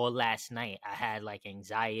worried all last night. I had like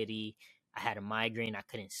anxiety. I had a migraine. I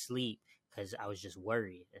couldn't sleep because I was just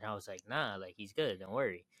worried. And I was like, nah, like, he's good. Don't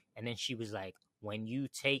worry. And then she was like, when you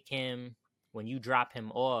drop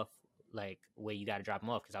him off, like, where you got to drop him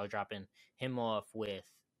off, because I was dropping him off with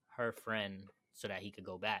her friend so that he could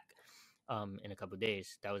go back in a couple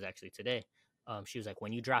days. That was actually today. She was like,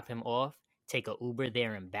 when you drop him off, take a Uber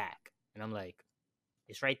there and back. And I'm like,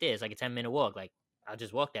 it's right there. It's like a 10-minute walk. Like, I'll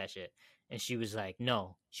just walk that shit. And she was like,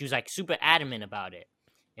 no. She was like super adamant about it.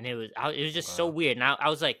 And it was just so Wow. weird. And I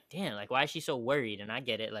was like, damn, like, why is she so worried? And I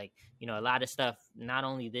get it. Like, a lot of stuff, not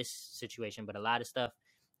only this situation, but a lot of stuff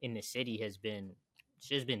in the city has been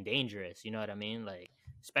shit's been dangerous. You know what I mean? Like,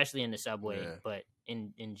 especially in the subway, Yeah. but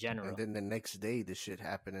in general. And then the next day, this shit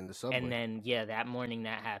happened in the subway. And then that morning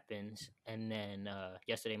that happens, and then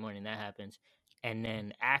yesterday morning that happens, and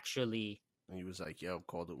then actually, and he was like, "Yo,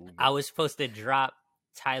 call the Uber." I was supposed to drop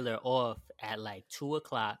Tyler off at like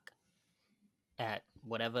 2:00 at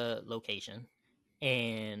whatever location,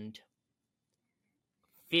 and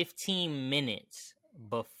 15 minutes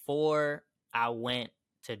before I went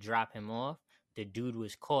to drop him off, the dude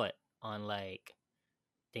was caught on like,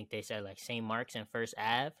 I think they said like St. Mark's and First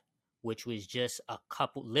Ave, which was just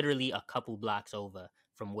literally a couple blocks over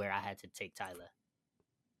from where I had to take Tyler.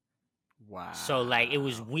 Wow. So like, it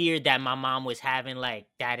was weird that my mom was having like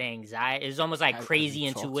that anxiety. It was almost like crazy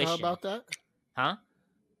have you intuition. Talked to her about that? Huh?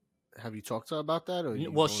 Have you talked to her about that? Or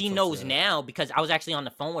Well, she knows now because I was actually on the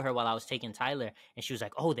phone with her while I was taking Tyler, and she was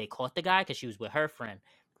like, "Oh, they caught the guy," because she was with her friend,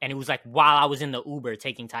 and it was like while I was in the Uber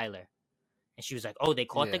taking Tyler, and she was like, "Oh, they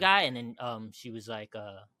caught the guy," and then she was like,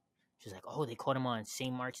 "Oh, they caught him on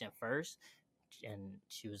St. Mark's and First," and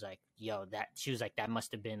she was like, "Yo, that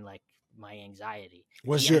must have been like my anxiety."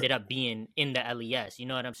 He ended up being in the LES. You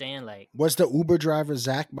know what I'm saying? Like, was the Uber driver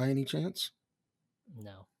Zach by any chance?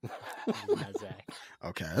 No, not Zach.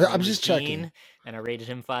 Okay, I'm just checking. And I rated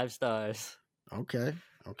him 5 stars. Okay.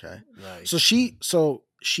 Nice. So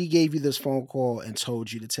she gave you this phone call and told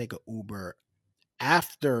you to take an Uber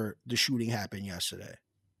after the shooting happened yesterday,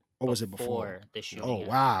 or was it before the shooting? Oh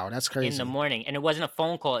wow, that's crazy. In the morning, and it wasn't a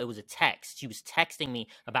phone call; it was a text. She was texting me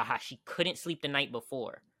about how she couldn't sleep the night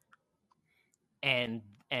before, and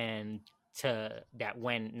to that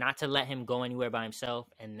when not to let him go anywhere by himself,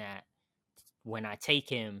 and that when I take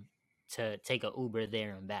him to take a Uber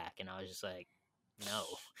there and back. And I was just like, no.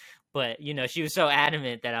 But, you know, she was so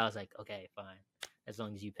adamant that I was like, okay, fine. As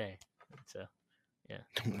long as you pay. So, yeah.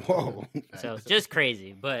 Whoa. So, just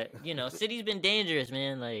crazy. But, you know, city's been dangerous,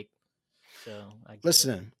 man. Like, so.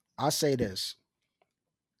 Listen, I'll say this.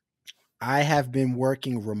 I have been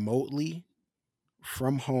working remotely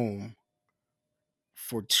from home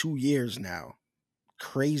for 2 years now.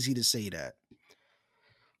 Crazy to say that.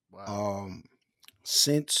 Wow.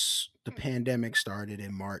 Since the pandemic started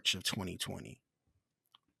in March of 2020.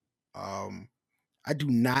 I do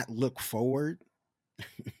not look forward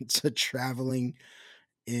to traveling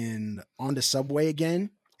on the subway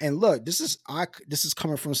again. And look, this is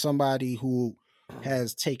coming from somebody who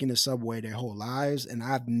has taken the subway their whole lives, and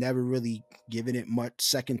I've never really given it much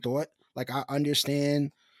second thought. Like, I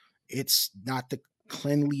understand it's not the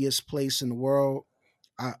cleanliest place in the world.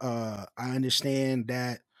 I understand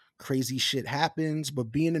that crazy shit happens,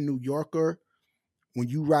 but being a New Yorker, when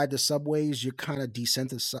you ride the subways, you're kind of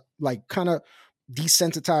desensitized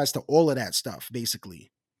to all of that stuff,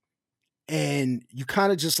 basically. And you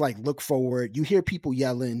kind of just like look forward. You hear people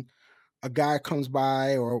yelling. A guy comes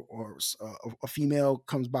by, or a female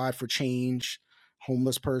comes by for change.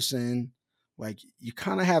 Homeless person. Like, you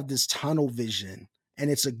kind of have this tunnel vision,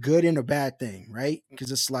 and it's a good and a bad thing, right?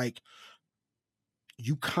 Because it's like,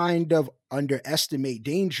 you kind of underestimate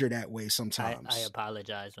danger that way sometimes. I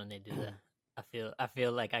apologize when they do that. I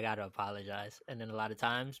feel like I gotta apologize, and then a lot of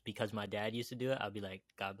times, because my dad used to do it, I'll be like,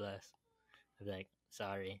 God bless. I'll be like,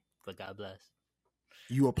 sorry, but God bless.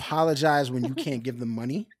 You apologize when you can't give them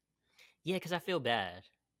money? Yeah, because I feel bad.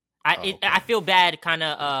 I feel bad kind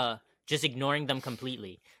of just ignoring them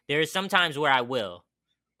completely. There are some times where I will.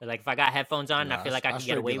 Like, if I got headphones on and I feel like I can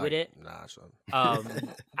get away with it. Nah, son.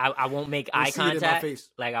 I won't make eye contact.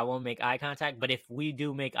 Like, I won't make eye contact. But if we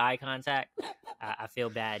do make eye contact, I feel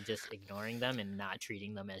bad just ignoring them and not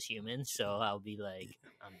treating them as humans. So I'll be like,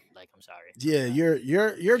 I'm sorry. Yeah,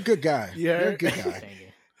 you're a good guy. You're a good guy. Thank you.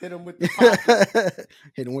 Hit him with the pocket.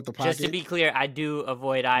 Hit him with the pocket. Just to be clear, I do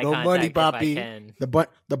avoid eye contact money, if Poppy. I can.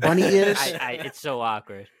 The bunny ears. It's so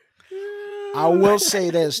awkward. I will say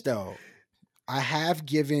this though. I have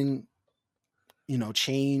given,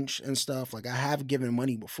 change and stuff. Like, I have given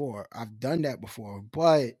money before. I've done that before,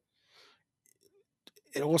 but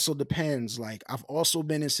it also depends. Like, I've also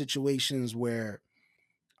been in situations where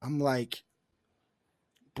I'm like,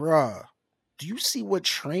 bruh, do you see what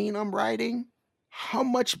train I'm riding? How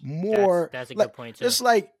much more? That's a good point too. It's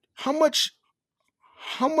like, how much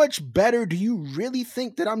better do you really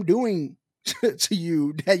think that I'm doing to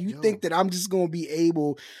you, that you think that I'm just going to be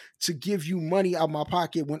able to give you money out of my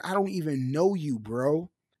pocket when I don't even know you, bro?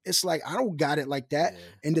 It's like, I don't got it like that. Yeah.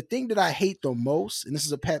 And the thing that I hate the most, and this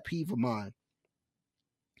is a pet peeve of mine,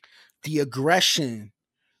 the aggression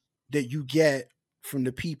that you get from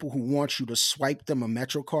the people who want you to swipe them a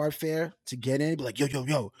MetroCard fare to get in. Be like, yo,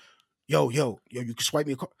 you can swipe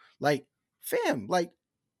me a card. Like, fam, like,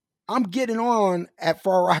 I'm getting on at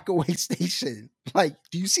Far Rockaway Station. Like,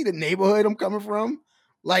 do you see the neighborhood I'm coming from?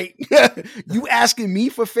 Like, you asking me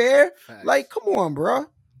for fare? Facts. Like, come on, bro.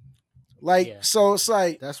 Like, Yeah. so it's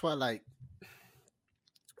like, That's why, like,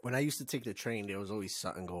 when I used to take the train, there was always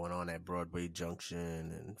something going on at Broadway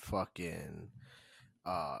Junction and fucking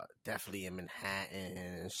definitely in Manhattan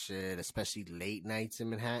and shit, especially late nights in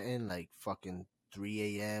Manhattan, like fucking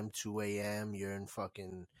 3 a.m., 2 a.m. You're in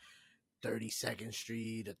fucking 32nd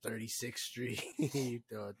Street or 36th Street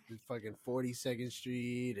or the fucking 42nd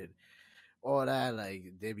Street and all that. Like,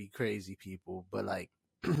 they be crazy people. But, like,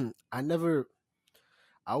 I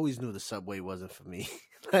always knew the subway wasn't for me.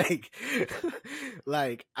 like,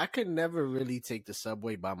 like I could never really take the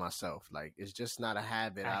subway by myself. Like, it's just not a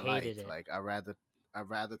habit I I like. hated it. Like, I'd rather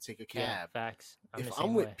take a Yeah, cab. facts. I'm the If same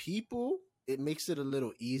I'm with way. people, it makes it a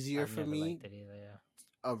little easier I've for never me liked it either. Yeah.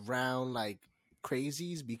 around like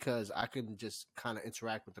crazies because I can just kind of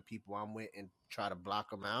interact with the people I'm with and try to block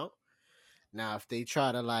them out. Now, if they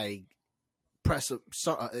try to like press a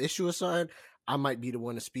issue or something, I might be the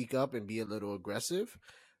one to speak up and be a little aggressive.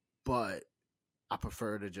 But I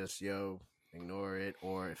prefer to just ignore it.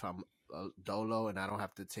 Or if I'm dolo and I don't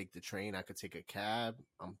have to take the train, I could take a cab.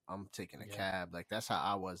 I'm taking a Yeah. cab. Like, that's how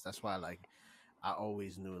I was. That's why, like, I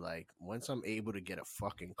always knew, like, once I'm able to get a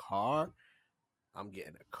fucking car, I'm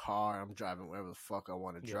getting a car. I'm driving wherever the fuck I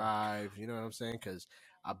want to Yeah. drive. You know what I'm saying? Because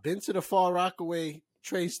I've been to the Far Rockaway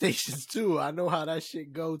train stations too. I know how that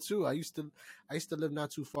shit go too. I used to live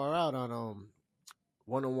not too far out on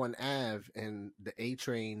 101 Ave, and the A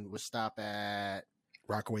train would stop at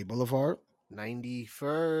Rockaway Boulevard.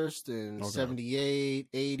 91st and Okay. 78,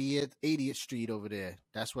 80th Street over there.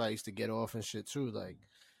 That's where I used to get off and shit too. Like,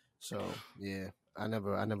 so yeah, I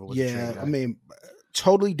never was a train Yeah, guy. I mean,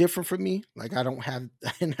 totally different for me. Like, I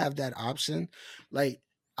didn't have that option. Like,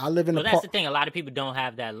 I live in Well, a that's the thing. A lot of people don't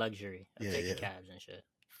have that luxury of Yeah, taking yeah. cabs and shit.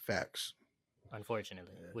 Facts.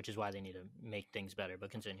 Unfortunately, which is why they need to make things better.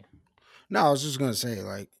 But continue. No, I was just gonna say,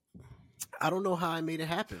 like, I don't know how I made it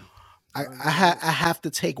happen. I have to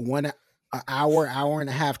take an hour and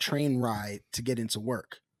a half train ride to get into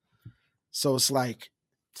work. So it's like,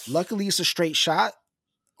 luckily it's a straight shot.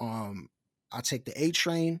 I take the A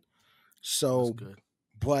train. So, That's good.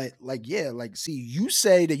 but like, yeah, like, see, you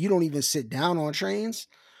say that you don't even sit down on trains.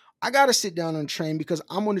 I gotta sit down on a train because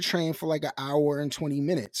I'm on the train for like an hour and 20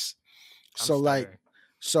 minutes. I'm So like, stubborn.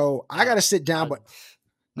 so I gotta sit down, but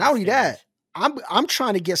not I'll only stay that, on- I'm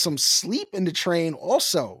trying to get some sleep in the train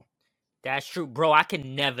also. That's true, bro. I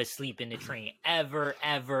can never sleep in the train ever.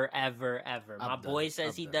 My I've boy done it. says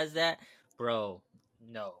I've he done does that, bro.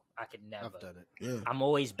 No, I could never. I've done it. Yeah. I'm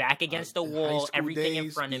always back against the In high wall, school everything in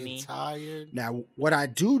days, front of being me. Tired. Now, what I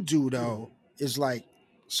do though is like,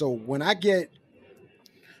 so when I get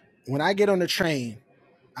on the train,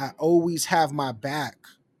 I always have my back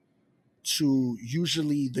to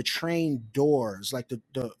usually the train doors, like the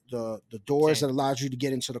doors Same. that allows you to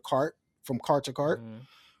get into the cart from cart to cart.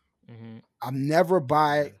 Mm-hmm. I'm never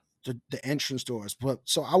by Yeah. the entrance doors, but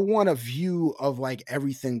so I want a view of like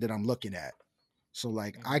everything that I'm looking at. So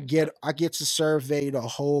like I get to survey the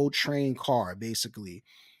whole train car basically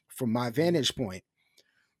from my vantage point.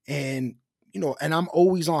 And and I'm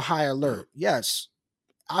always on high alert. Yes,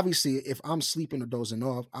 obviously if I'm sleeping or dozing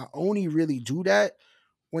off, I only really do that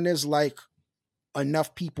when there's like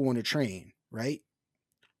enough people on the train, right?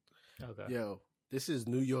 Okay. Yo, this is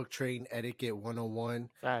New York train etiquette 101.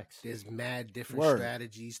 Facts. There's mad different Word.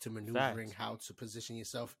 strategies to maneuvering Facts. how to position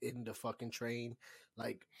yourself in the fucking train.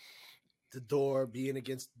 Like the door, being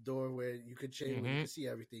against the door where you could change, where you can see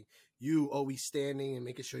everything. You always standing and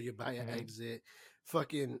making sure you're by your exit.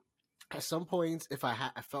 Fucking at some points, if I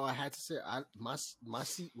felt I had to sit, my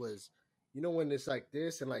seat was, when it's like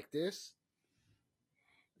this and like this,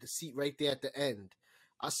 the seat right there at the end.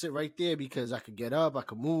 I sit right there because I could get up, I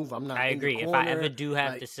could move. I'm not. I in the agree. If I ever corner, do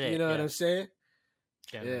have like, to sit, you know what yeah. I'm saying?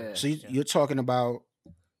 Generally. Yeah. So you're talking about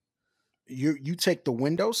you take the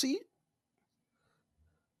window seat?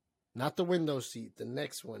 Not the window seat, the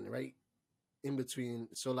next one, right in between.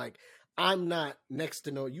 So like, I'm not next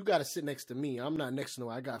to you got to sit next to me. I'm not next to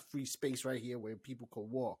I got free space right here where people could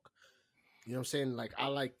walk. You know what I'm saying? Like, I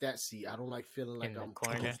like that seat. I don't like feeling like I'm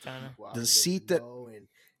corner, close to kinda? people. I The don't seat really that- know, and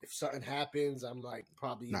if something happens, I'm like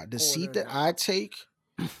probably in Now, the the corner seat that and I take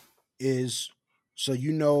is so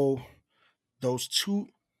those two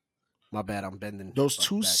my bad, I'm bending those fuck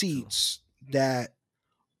two back, too. seats that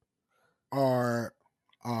are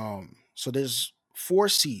so there's 4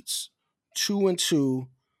 seats, 2 and 2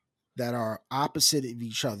 that are opposite of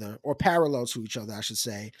each other or parallel to each other, I should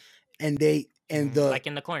say. And they and the like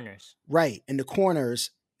in the corners. right in the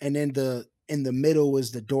corners, and then in the middle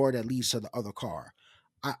is the door that leads to the other car.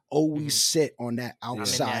 I always sit on that I'm in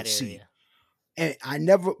outside that seat. area. And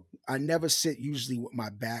I never sit usually with my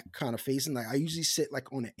back kind of facing. Like I usually sit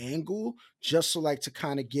like on an angle just so like to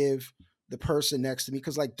kind of give the person next to me,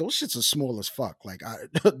 because like those shits are small as fuck. Like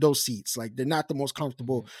those seats, like they're not the most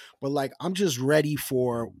comfortable, but like I'm just ready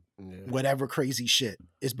for whatever crazy shit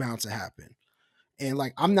is bound to happen. And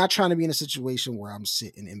like I'm not trying to be in a situation where I'm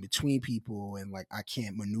sitting in between people and like I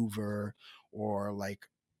can't maneuver or like,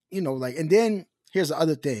 you know, like, and then here's the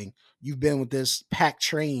other thing. You've been with this packed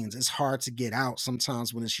trains. It's hard to get out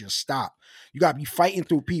sometimes when it's your stop. You gotta be fighting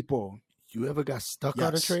through people. You ever got stuck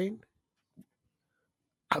on a Yes. train?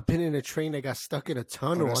 I've been in a train that got stuck in a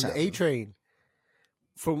tunnel that's on the A happened. train.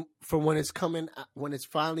 From when it's coming, when it's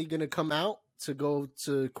finally gonna come out to go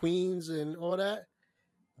to Queens and all that,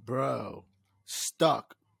 bro,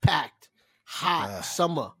 stuck, packed, hot,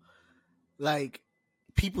 summer. Like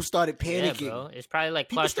people started panicking. Yeah, bro. It's probably like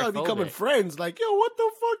People started becoming claustrophobic. friends. Like, yo, what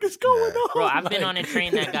the fuck is going on? Bro, I've been Like, on a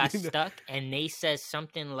train that got you know, stuck, and they said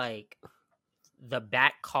something like the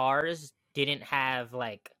back cars didn't have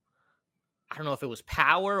like, I don't know if it was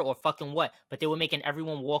power or fucking what, but they were making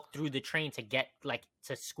everyone walk through the train to get like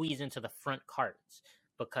to squeeze into the front carts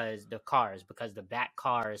because the back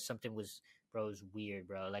cars, something was, bro, it was weird,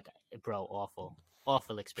 bro. Like, bro,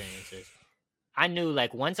 awful experiences. I knew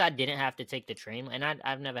like once I didn't have to take the train, and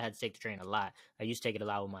I've never had to take the train a lot. I used to take it a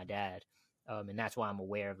lot with my dad, and that's why I'm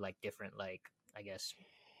aware of like different like, I guess,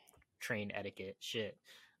 train etiquette shit.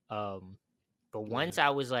 But once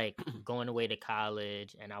I was like going away to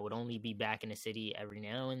college, and I would only be back in the city every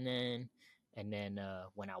now and then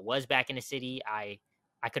when I was back in the city, I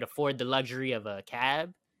could afford the luxury of a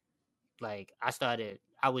cab. Like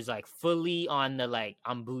I was like fully on the like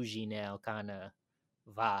I'm bougie now kind of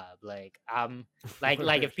vibe. Like I'm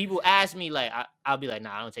like if people ask me, like I'll be like,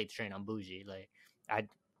 nah, I don't take the train, I'm bougie. Like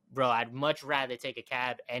I'd much rather take a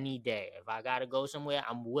cab any day. If I gotta go somewhere,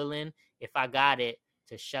 I'm willing, if I got it,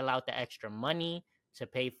 to shell out the extra money to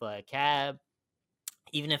pay for a cab,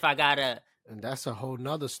 even if I gotta. And that's a whole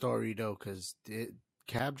nother story though, because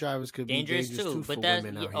cab drivers could be dangerous dangerous too but for that's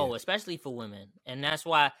women out oh, here. especially for women, and that's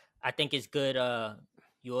why I think it's good.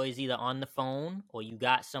 You always either on the phone or you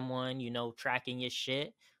got someone tracking your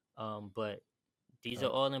shit. But these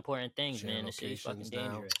are all important things, man. The city's fucking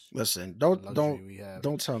dangerous. Listen, Luxury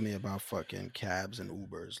don't tell me about fucking cabs and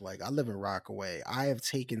Ubers. Like I live in Rockaway. I have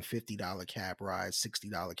taken $50 cab rides,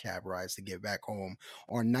 $60 cab rides to get back home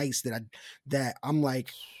on nights that I'm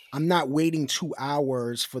like, I'm not waiting 2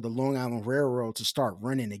 hours for the Long Island Railroad to start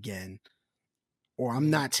running again. Or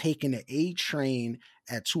I'm not taking the A train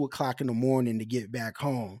at 2:00 in the morning to get back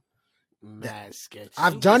home. Mad sketchy.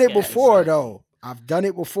 I've Super done it sketchy. before though. I've done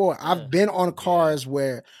it before. Yeah. I've been on cars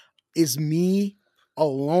where it's me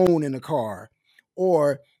alone in the car,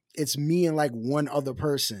 or it's me and like one other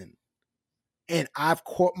person. And I've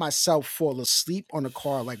caught myself fall asleep on the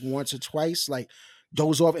car like once or twice, like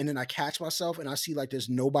doze off, and then I catch myself and I see like there's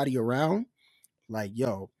nobody around. Like,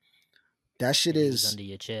 yo, that shit He is was under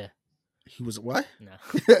your chair. He was what? No,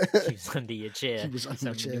 he was under your chair. He was under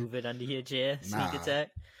my chair. Maneuvered under your chair. Sneak Nah. attack.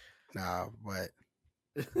 Nah, but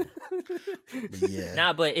yeah.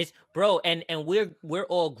 Nah, but it's bro, and we're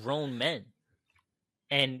all grown men,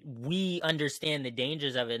 and we understand the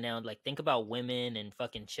dangers of it now. Like, think about women and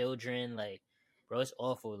fucking children. Like, bro, it's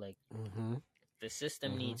awful. Like, the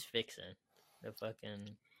system needs fixing. The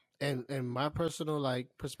fucking and my personal like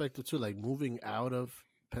perspective too, like moving out of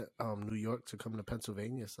New York to come to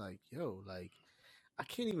Pennsylvania, it's like, yo, like I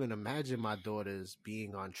can't even imagine my daughters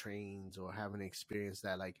being on trains or having an experience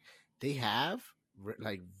that like they have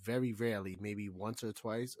like very rarely, maybe once or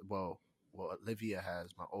twice. Well, Olivia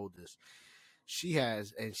has, my oldest, she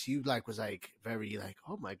has, and she like was like very like,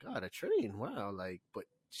 oh my god, a train, wow, like, but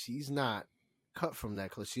she's not cut from that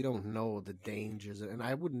because she don't know the dangers, and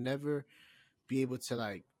I would never be able to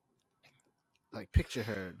like picture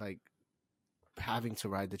her like having to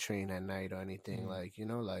ride the train at night or anything, like, you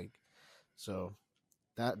know, like, so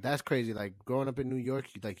that's crazy. Like growing up in New York,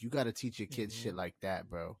 you got to teach your kids shit like that,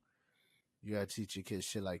 bro. You got to teach your kids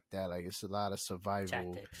shit like that. Like, it's a lot of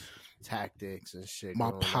survival tactics and shit. My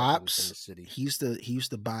growing up pops, in the city. he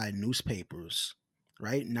used to buy newspapers,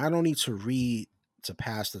 right? Not only to read to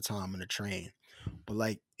pass the time on the train, but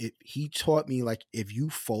like he taught me, like, if you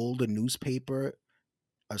fold a newspaper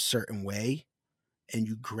a certain way and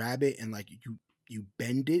you grab it and like you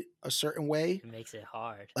bend it a certain way, it makes it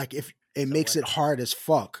hard. like if it makes it hard as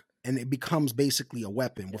fuck, and it becomes basically a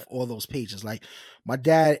weapon with all those pages. Like my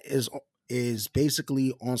dad is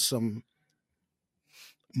basically on some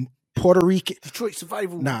Puerto Rican Detroit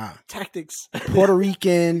survival tactics. Puerto Puerto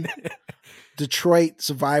Rican Detroit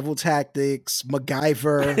survival tactics,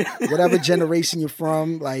 MacGyver, whatever generation you're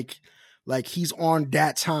from, like he's on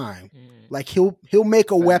that time. Like he'll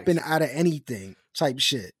make a weapon out of anything type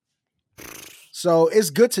shit. So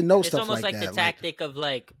it's good to know It's stuff almost like like that. the tactic of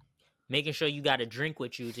like making sure you got a drink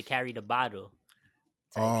with you to carry the bottle.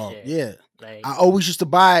 Oh shit. yeah. Like, I always used to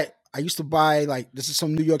buy. I used to buy like this is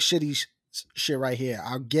some New York City shit right here.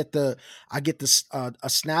 I get the a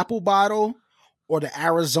Snapple bottle, or the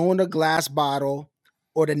Arizona glass bottle,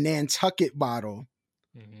 or the Nantucket bottle,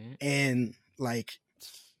 and like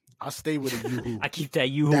I stay with a Yoo-hoo. I keep that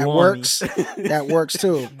Yoo-hoo that on works. me. That works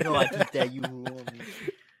too. No, I keep that Yoo-hoo on me.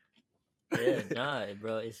 Yeah, nah,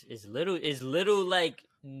 bro. It's little like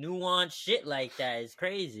nuanced shit like that. It's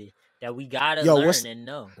crazy that we gotta learn and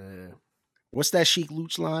know. What's that Chic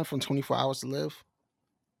Luch line from 24 Hours to Live?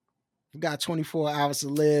 You got 24 hours to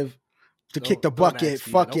live to kick the bucket.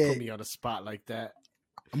 Fuck Don't it. put me on the spot like that.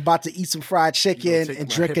 I'm about to eat some fried chicken and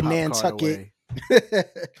drink a Nantucket.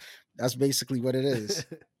 That's basically what it is.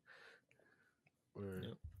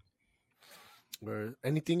 Word.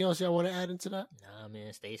 Anything else y'all want to add into that? Nah,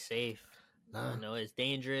 man, stay safe. Nah. I know it's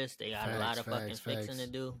dangerous. They got a lot of fucking fixing to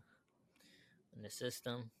do in the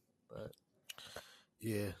system, but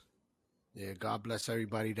yeah, God bless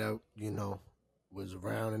everybody that was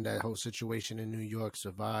around in that whole situation in New York,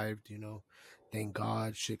 survived. Thank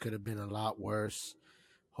God. Shit could have been a lot worse.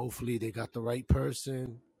 Hopefully they got the right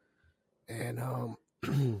person, and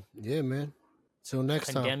yeah, man. Till next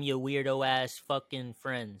time. Condemn your weirdo ass fucking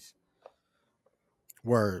friends.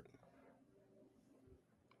 Word.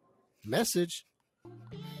 Message.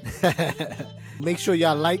 Make sure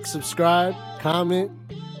y'all like, subscribe, comment.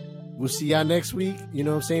 We'll see y'all next week. You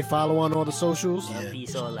know what I'm saying? Follow on all the socials.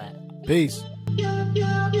 Peace, all that. Peace.